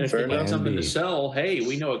 And if they need something to Andy. sell, hey,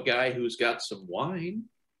 we know a guy who's got some wine.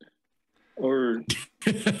 Or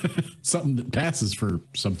Something that passes for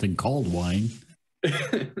something called wine.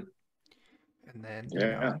 And then, you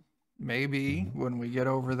Yeah. know, maybe when we get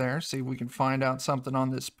over there, see if we can find out something on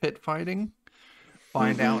this pit fighting,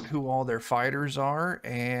 find out who all their fighters are,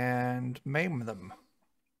 and maim them.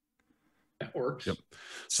 That works. Yep.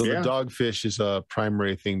 So Yeah. the Dogfish is a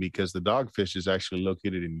primary thing because the Dogfish is actually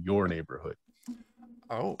located in your neighborhood.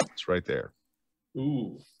 Oh, It's right there.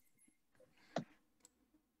 Ooh.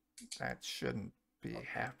 that shouldn't be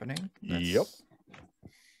happening. Yep.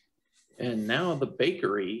 And now the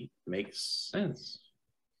bakery makes sense.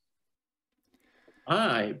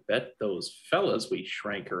 I bet those fellas we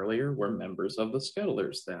shrank earlier were members of the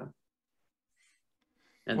Scuttlers then.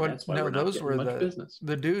 And Well, that's why no, we're not those getting were much business.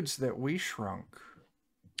 the dudes that we shrunk,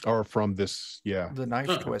 Or from this, yeah. the knife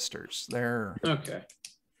Uh-uh. twisters. They're, Okay.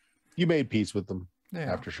 You made peace with them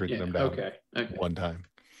yeah. after shrinking Yeah, them down okay. Okay. one time.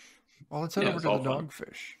 Well, let's head Yeah, over it's to the all fun.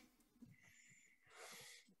 Dogfish.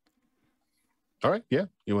 All right, yeah.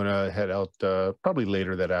 You want to head out probably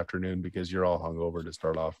later that afternoon because you're all hungover to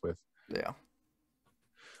start off with. Yeah.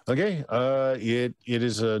 Okay, it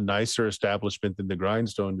is a nicer establishment than the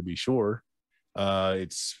Grindstone, to be sure.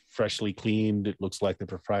 It's freshly cleaned. It looks like the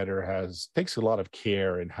proprietor takes a lot of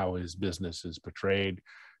care in how his business is portrayed.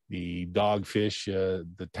 The Dogfish,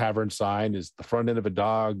 the tavern sign is the front end of a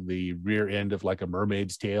dog, the rear end of like a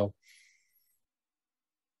mermaid's tail.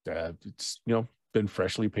 It's been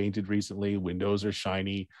freshly painted recently. Windows are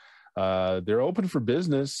shiny. They're open for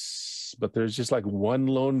business, but there's just like one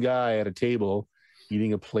lone guy at a table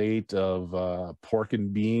eating a plate of pork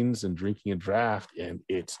and beans and drinking a draft, and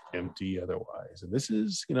it's empty otherwise. And this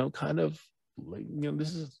is, kind of like,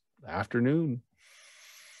 this is afternoon.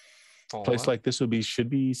 A place like this should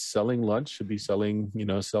be selling lunch, should be selling,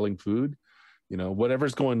 selling food.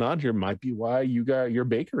 Whatever's going on here might be why your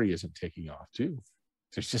bakery isn't taking off too.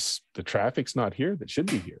 There's just the traffic's not here that should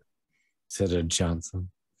be here. Said a Johnson.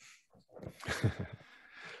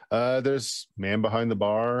 There's man behind the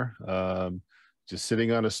bar, just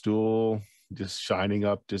sitting on a stool, just shining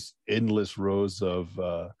up just endless rows of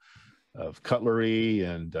cutlery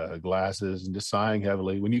and glasses, and just sighing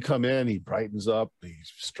heavily. When you come in, he brightens up, he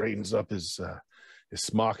straightens up his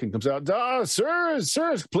smock and comes out.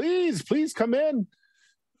 Sirs, please come in.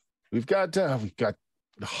 We've got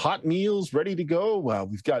hot meals ready to go.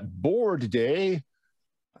 We've got boar today.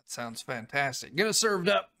 That sounds fantastic. Get us served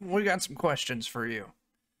up. We got some questions for you.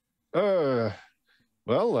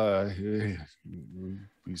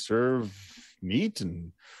 We serve meat,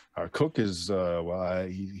 and our cook is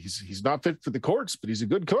he's not fit for the courts, but he's a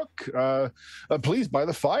good cook. Please, by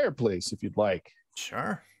the fireplace if you'd like.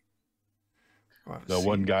 Sure. Go have a The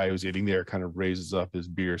one seat. guy who's eating there kind of raises up his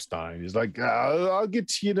beer stein. He's like, I'll get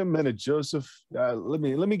to you in a minute, Joseph. Let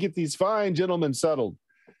me get these fine gentlemen settled.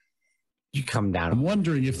 You come down. I'm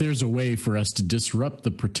wondering if there's a way for us to disrupt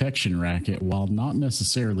the protection racket while not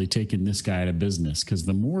necessarily taking this guy out of business. Because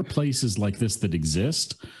the more places like this that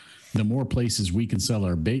exist, the more places we can sell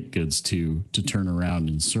our baked goods to turn around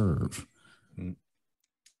and serve.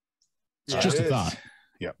 It's just a thought.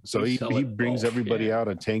 Yeah. So You he sell it brings bulk, everybody yeah. out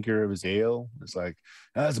a tanker of his ale. It's like,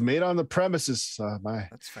 it's made on the premises. My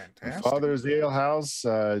That's fantastic. father's ale house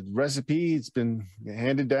recipe. It's been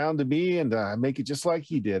handed down to me, and I make it just like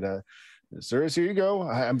he did. Sirs, here you go.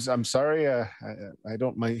 I'm sorry. I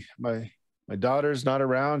don't. My daughter's not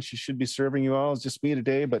around. She should be serving you all. It's just me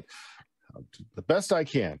today, but the best I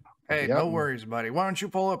can. Hey, Yep. no worries, buddy. Why don't you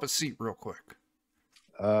pull up a seat real quick?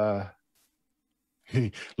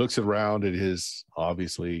 He looks around at his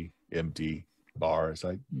obviously empty bar. It's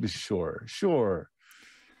like, sure.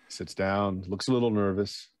 Sits down, looks a little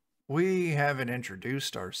nervous. We haven't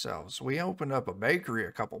introduced ourselves. We opened up a bakery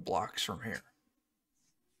a couple blocks from here.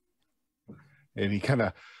 And he kind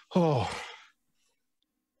of,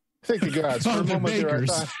 thank the gods. For a Found the moment there,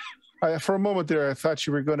 bakers. I thought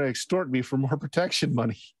you were going to extort me for more protection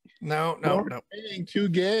money. No. Paying 2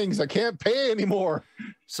 gangs. I can't pay anymore.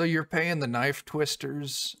 So you're paying the knife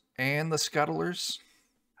twisters and the scuttlers?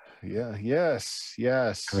 Yeah, yes.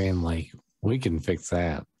 I mean, like, we can fix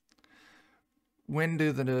that. When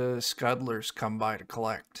do the scuttlers come by to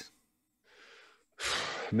collect?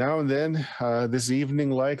 Now and then, this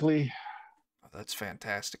evening likely. Oh, that's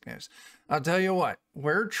fantastic news. I'll tell you what,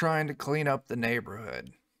 we're trying to clean up the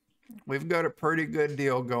neighborhood. We've got a pretty good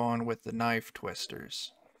deal going with the knife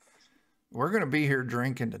twisters. We're going to be here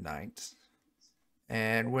drinking tonight.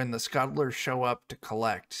 And when the scuttlers show up to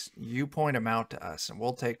collect, you point them out to us and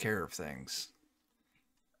we'll take care of things.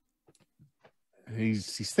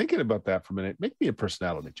 He's thinking about that for a minute. Make me a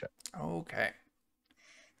personality check. Okay.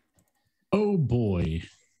 Oh boy.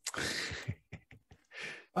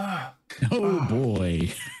 Ah, Oh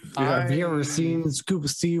boy. Have you ever seen Scuba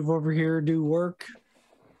Steve over here do work?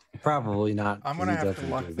 Probably not. I'm 'cause going to he have to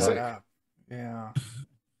definitely look does that work. up. Yeah.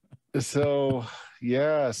 So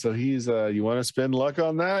he's you want to spend luck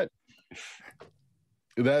on that?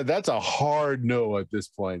 That's a hard no at this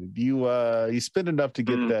point. You spend enough to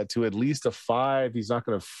get that to at least a 5. He's not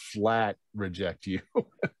going to flat reject you.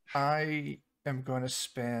 I am going to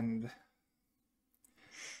spend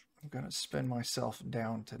myself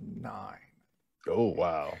down to 9. Oh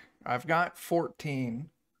wow. I've got 14.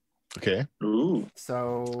 Okay. Ooh.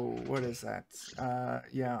 So what is that?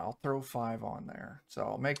 Yeah, I'll throw 5 on there. So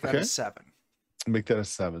I'll make that Okay. a 7. Make that a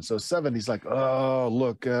 7. So 7, he's like, oh,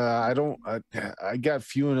 look, I got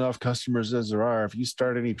few enough customers as there are. If you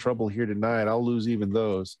start any trouble here tonight, I'll lose even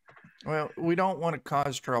those. Well, we don't want to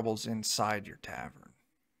cause troubles inside your tavern.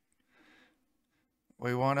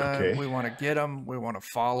 We want to get them. We want to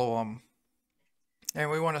follow them, and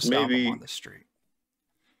we want to stop them on the street.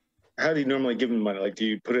 How do you normally give them money? Like, do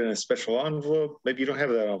you put it in a special envelope? Maybe you don't have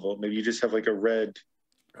that envelope. Maybe you just have like a red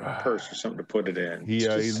purse or something to put it in. He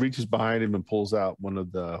reaches behind him and pulls out one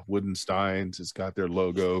of the wooden steins. It's got their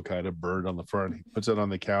logo kind of burned on the front. He puts it on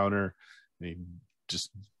the counter and he just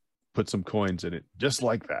puts some coins in it, just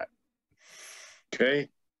like that. Okay.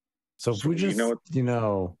 So if we just,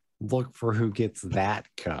 look for who gets that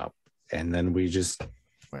cup, and then we just point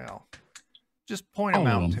them Follow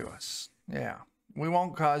out them. to us. Yeah. We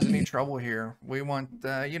won't cause any trouble here. We want,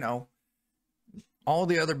 all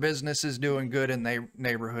the other businesses doing good in the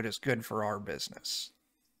neighborhood is good for our business.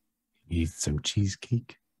 eat some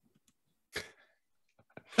cheesecake.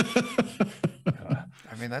 I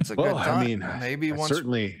mean, that's a good time. Maybe once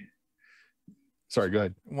certainly. Sorry, go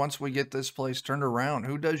ahead. once we get this place turned around,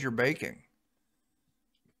 who does your baking?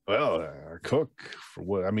 Well, our cook,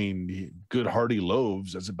 good hearty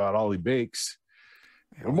loaves. That's about all he bakes.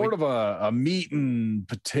 We're more of a meat and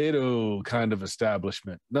potato kind of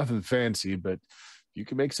establishment. Nothing fancy, but you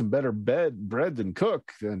can make some better bread than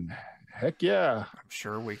cook, then heck yeah. I'm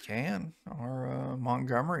sure we can. Our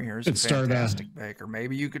Montgomery here is Could a start, fantastic baker.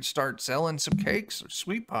 Maybe you could start selling some cakes or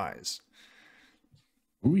sweet pies.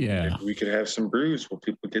 Oh yeah. Maybe we could have some brews where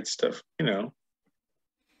people get stuff, cross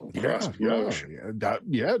promotion. Yeah.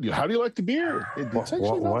 How do you like the beer? It's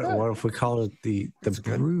actually not bad. What if we call it the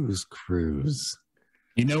Brews Cruise?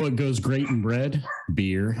 You know what goes great in bread?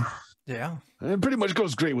 Beer. Yeah, It pretty much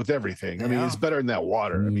goes great with everything. I mean, it's better than that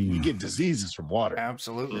water. I mean, you get diseases from water.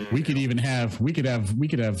 absolutely. We could have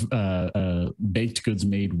baked goods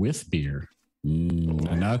made with beer.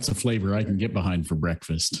 And that's a flavor I can get behind for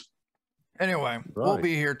breakfast. Anyway, we'll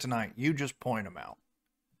be here tonight. You just point them out.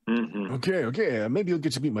 Mm-hmm. Okay. Maybe you'll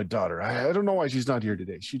get to meet my daughter. I don't know why she's not here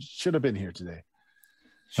today. She should have been here today.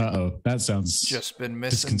 Uh-oh. That sounds Just been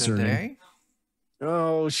missing disconcerting. today.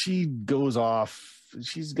 Oh, she goes off.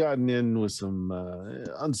 She's gotten in with some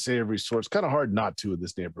unsavory sorts. Kind of hard not to in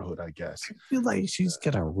this neighborhood, I guess. I feel like she's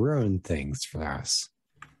gonna ruin things for us.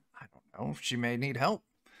 I don't know. She may need help.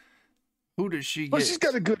 Who does she Well, get? she's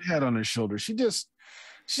got a good head on her shoulder. She just,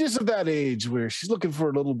 she's at that age where she's looking for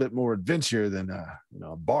a little bit more adventure than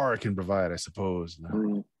a bar can provide, I suppose.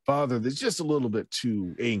 And, father, that's just a little bit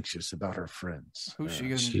too anxious about her friends. Who's she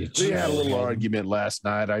gonna We had a little Chatterhead. argument last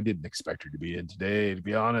night. I didn't expect her to be in today, to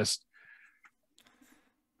be honest.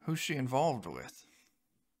 Who's she involved with?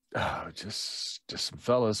 Just some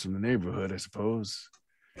fellas from the neighborhood, I suppose.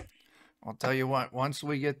 I'll tell you what, once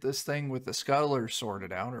we get this thing with the scuttlers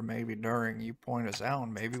sorted out, or maybe during you point us out,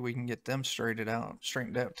 maybe we can get them straightened out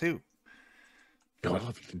too. Well,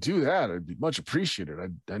 if you can do that, I'd be much appreciated.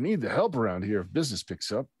 I need the help around here if business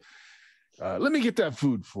picks up. Let me get that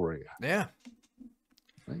food for you. Yeah.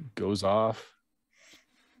 It goes off.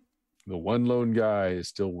 The one lone guy is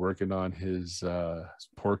still working on his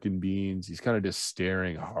pork and beans. He's kind of just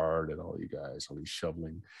staring hard at all you guys while he's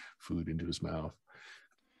shoveling food into his mouth.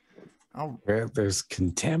 There's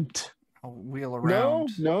contempt. I'll wheel around.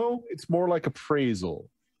 No, it's more like appraisal.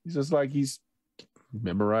 He's just like he's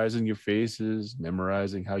memorizing your faces,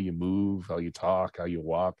 memorizing how you move, how you talk, how you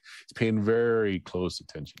walk. He's paying very close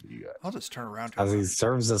attention to you guys. I'll just turn around to As him. he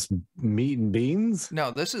serves us meat and beans.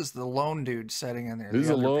 No, this is the lone dude sitting in there. This is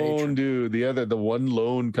a other lone patron. dude, the one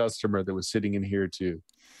lone customer that was sitting in here too.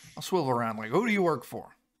 I'll swivel around like, who do you work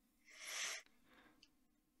for?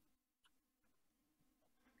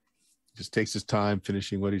 Just takes his time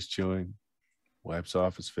finishing what he's chewing, wipes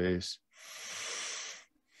off his face.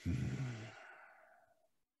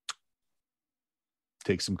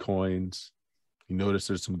 Takes some coins. You notice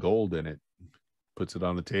there's some gold in it. Puts it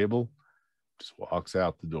on the table. Just walks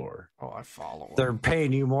out the door. Oh, I follow him. They're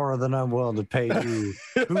paying you more than I'm willing to pay you.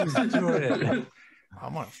 Who's doing it?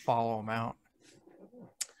 I'm going to follow him out.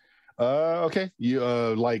 Okay. You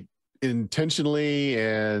like intentionally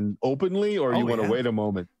and openly, or you want to wait a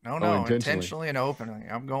moment? No, intentionally. intentionally and openly.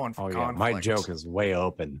 I'm going for conflict. My joke is way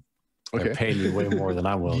open. They're Okay. paying you way more than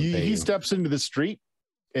I'm willing to pay He you. steps into the street,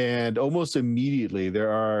 and almost immediately there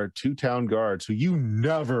are 2 town guards who you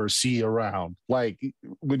never see around. Like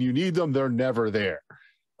when you need them, they're never there.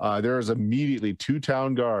 There's immediately 2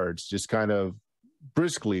 town guards just kind of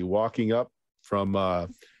briskly walking up from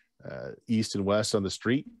east and west on the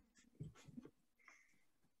street.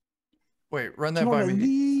 Wait, run that One by of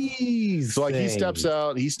me. these So like he steps things.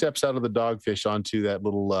 out of the Dogfish onto that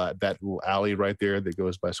little alley right there that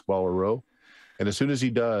goes by Squalor Row. And as soon as he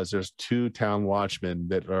does, there's 2 town watchmen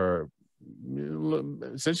that are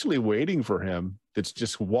essentially waiting for him. That's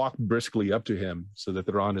just walk briskly up to him so that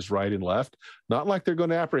they're on his right and left. Not like they're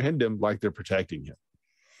going to apprehend him, like they're protecting him.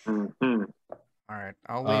 Mhm. All right,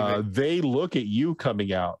 I'll leave it. They look at you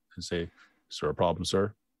coming out and say, "Is there a problem,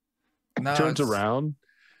 sir?" No, Turns it's- around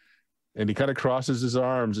and he kind of crosses his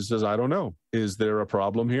arms and says, "I don't know. Is there a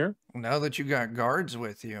problem here?" Now that you got guards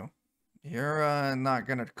with you, you're not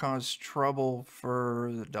going to cause trouble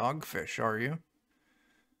for the Dogfish, are you?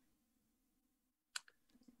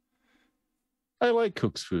 I like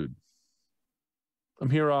Cook's food. I'm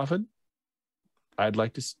here often. I'd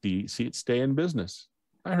like to see it stay in business.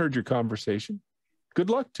 I heard your conversation. Good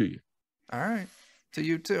luck to you. All right, to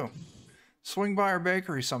you too. Swing by our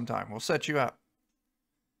bakery sometime. We'll set you up.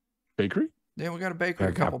 Bakery? Yeah, we got a bakery a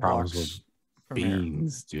I've got couple problems blocks with from here.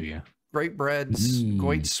 beans, do you? Great breads,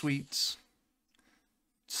 great Mm. sweets,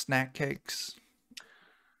 snack cakes.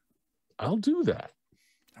 I'll do that.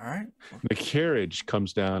 All right. The carriage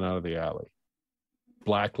comes down out of the alley.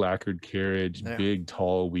 Black lacquered carriage, Yeah. big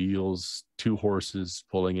tall wheels, 2 horses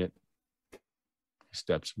pulling it. He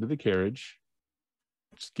steps into the carriage,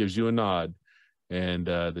 just gives you a nod, and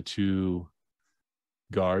the 2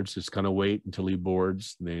 guards just kind of wait until he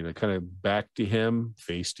boards. And they kind of back to him,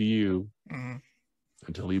 face to you, Mhm.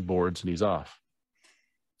 until he boards and he's off.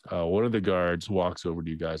 One of the guards walks over to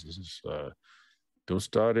you guys and says, "Don't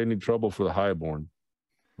start any trouble for the highborn.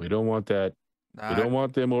 We don't want that. We don't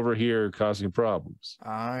want them over here causing problems."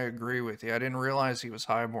 I agree with you. I didn't realize he was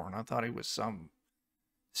highborn. I thought he was some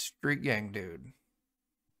street gang dude.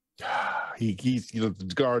 He's the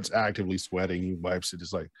guard's actively sweating. He wipes it.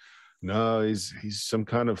 It's like, no, he's some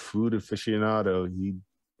kind of food aficionado. He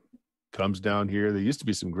comes down here. There used to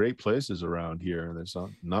be some great places around here. There's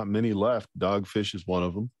not many left. Dogfish is one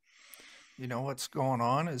of them. You know what's going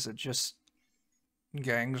on? Is it just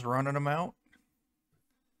gangs running them out?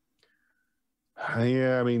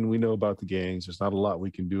 Yeah, I mean, we know about the gangs. There's not a lot we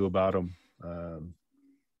can do about them.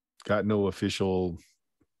 Got no official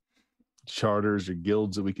charters or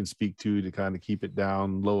guilds that we can speak to kind of keep it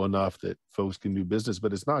down low enough that folks can do business.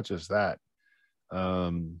 But it's not just that.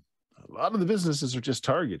 A lot of the businesses are just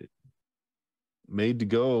targeted, made to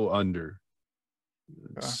go under.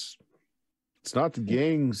 It's not the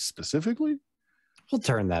gangs specifically. We'll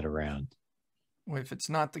turn that around. If it's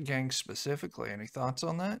not the gang specifically, any thoughts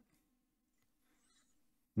on that?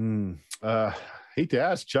 Hate to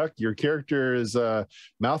ask, Chuck. Your character is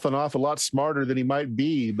mouthing off a lot smarter than he might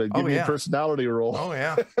be, but give me a personality roll. Oh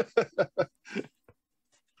yeah.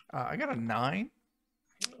 I got a 9.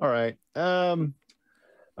 All right. All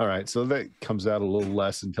right. So that comes out a little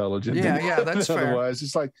less intelligent. Yeah, that's fair. Otherwise,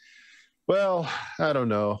 it's like, well, I don't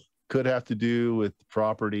know. Could have to do with the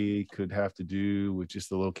property, could have to do with just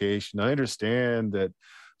the location. I understand that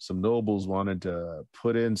some nobles wanted to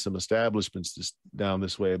put in some establishments down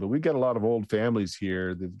this way, but we've got a lot of old families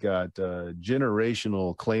here. They've got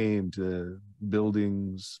generational claim to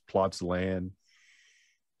buildings, plots of land.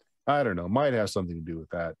 I don't know. Might have something to do with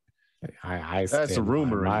that. That's a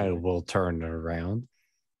rumor. I will turn it around.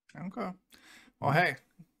 Okay. Well, hey,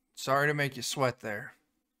 sorry to make you sweat there.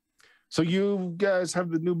 So you guys have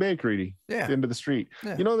the new bakery at the end of the street.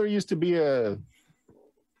 Yeah. You know, there used to be a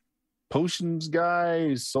potions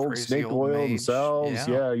guy, sold Crazy snake oil mage. themselves.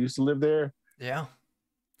 Yeah, used to live there. Yeah.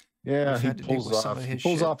 Yeah, he pulls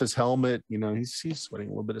off his helmet. You know, he's sweating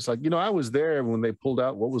a little bit. It's like, you know, I was there when they pulled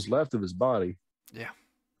out what was left of his body. Yeah.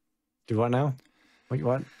 Do what now?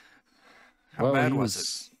 What? How bad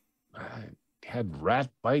was it? Had rat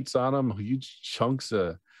bites on him, huge chunks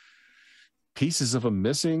of pieces of him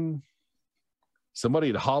missing. Somebody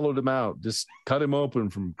had hollowed him out, just cut him open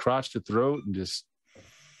from crotch to throat, and just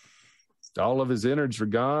all of his innards were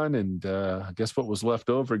gone. And I guess what was left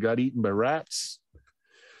over got eaten by rats.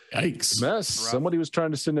 Yikes. Mess. Rough. Somebody was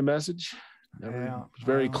trying to send a message. Never was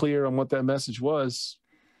very clear on what that message was.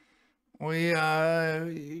 We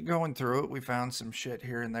going through it, we found some shit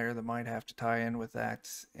here and there that might have to tie in with that.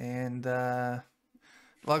 And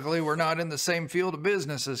luckily we're not in the same field of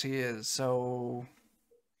business as he is, so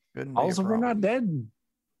also we're not dead.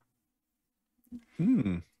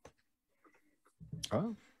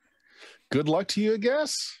 Well, good luck to you, I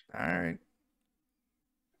guess. All right.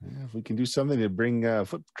 Yeah, if we can do something to bring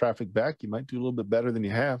foot traffic back, you might do a little bit better than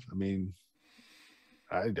you have. I mean,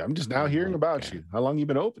 I'm just now hearing about you. How long you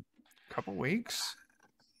been open? Couple weeks.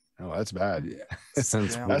 Oh, that's bad.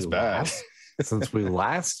 That's bad. Since we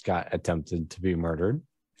last got attempted to be murdered.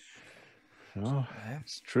 Oh,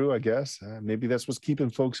 it's true, I guess. Maybe that's what's keeping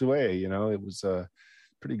folks away. You know, it was a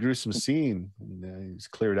pretty gruesome scene. And, he's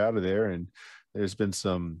cleared out of there, and there's been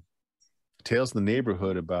some tales in the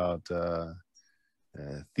neighborhood about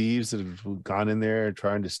thieves that have gone in there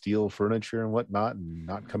trying to steal furniture and whatnot, and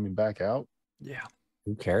not coming back out. Yeah.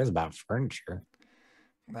 Who cares about furniture?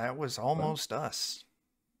 That was almost us.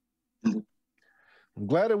 I'm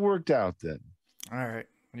glad it worked out then. All right.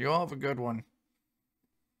 You all have a good one.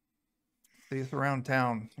 See you around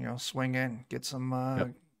town. You know, swing in, get some.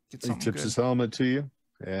 Get some. He tips his helmet to you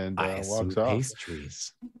and walks off.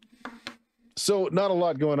 Pastries. So not a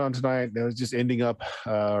lot going on tonight. I was just ending up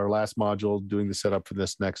our last module, doing the setup for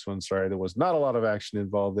this next one. Sorry, there was not a lot of action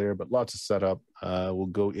involved there, but lots of setup. We'll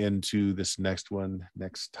go into this next one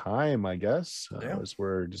next time, I guess, as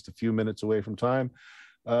we're just a few minutes away from time.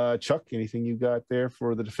 Chuck, anything you got there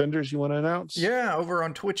for the Defenders you want to announce? Yeah, over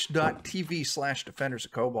on twitch.tv/Defenders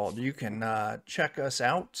of Kobold. You can check us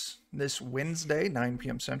out this Wednesday, 9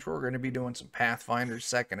 p.m. Central. We're going to be doing some Pathfinder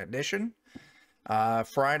 2nd Edition.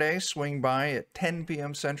 Friday, swing by at 10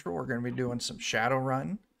 p.m. Central. We're going to be doing some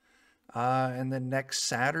Shadowrun. And then next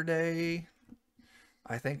Saturday,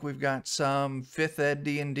 I think we've got some 5th Ed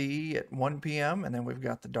D&D at 1 p.m. And then we've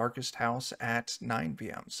got the Darkest House at 9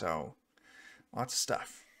 p.m. So lots of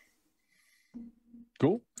stuff.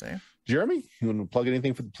 Cool. Yeah. Jeremy, you want to plug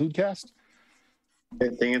anything for the Pludcast?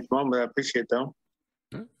 Anything at the moment, I appreciate though.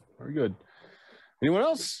 Yeah, very good. Anyone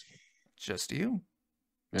else? Just you.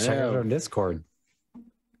 Check out our Discord.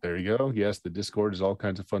 There you go. Yes, the Discord is all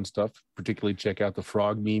kinds of fun stuff. Particularly check out the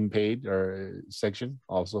frog meme page or section.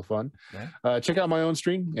 Also fun. Yeah. Check out my own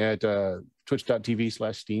stream at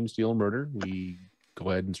twitch.tv/Steam Steal Murder. We go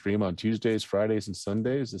ahead and stream on Tuesdays, Fridays, and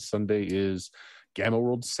Sundays. This Sunday is Gamma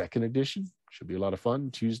World 2nd Edition. Should be a lot of fun.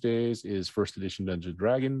 Tuesdays is 1st Edition Dungeons &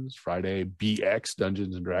 Dragons. Friday, BX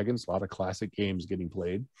Dungeons & Dragons. A lot of classic games getting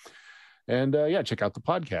played. And check out the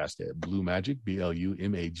podcast at BlueMagic,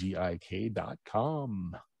 BLUMAGIK.com.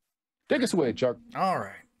 Take us away, Chuck. All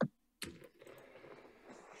right.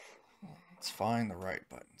 Let's find the right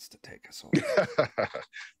buttons to take us away.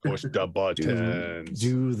 Push the buttons.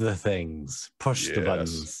 Do the things. Push the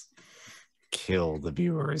buttons. Kill the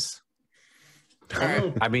viewers. All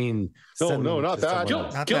right. I mean, no, not that. Kill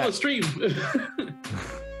the stream.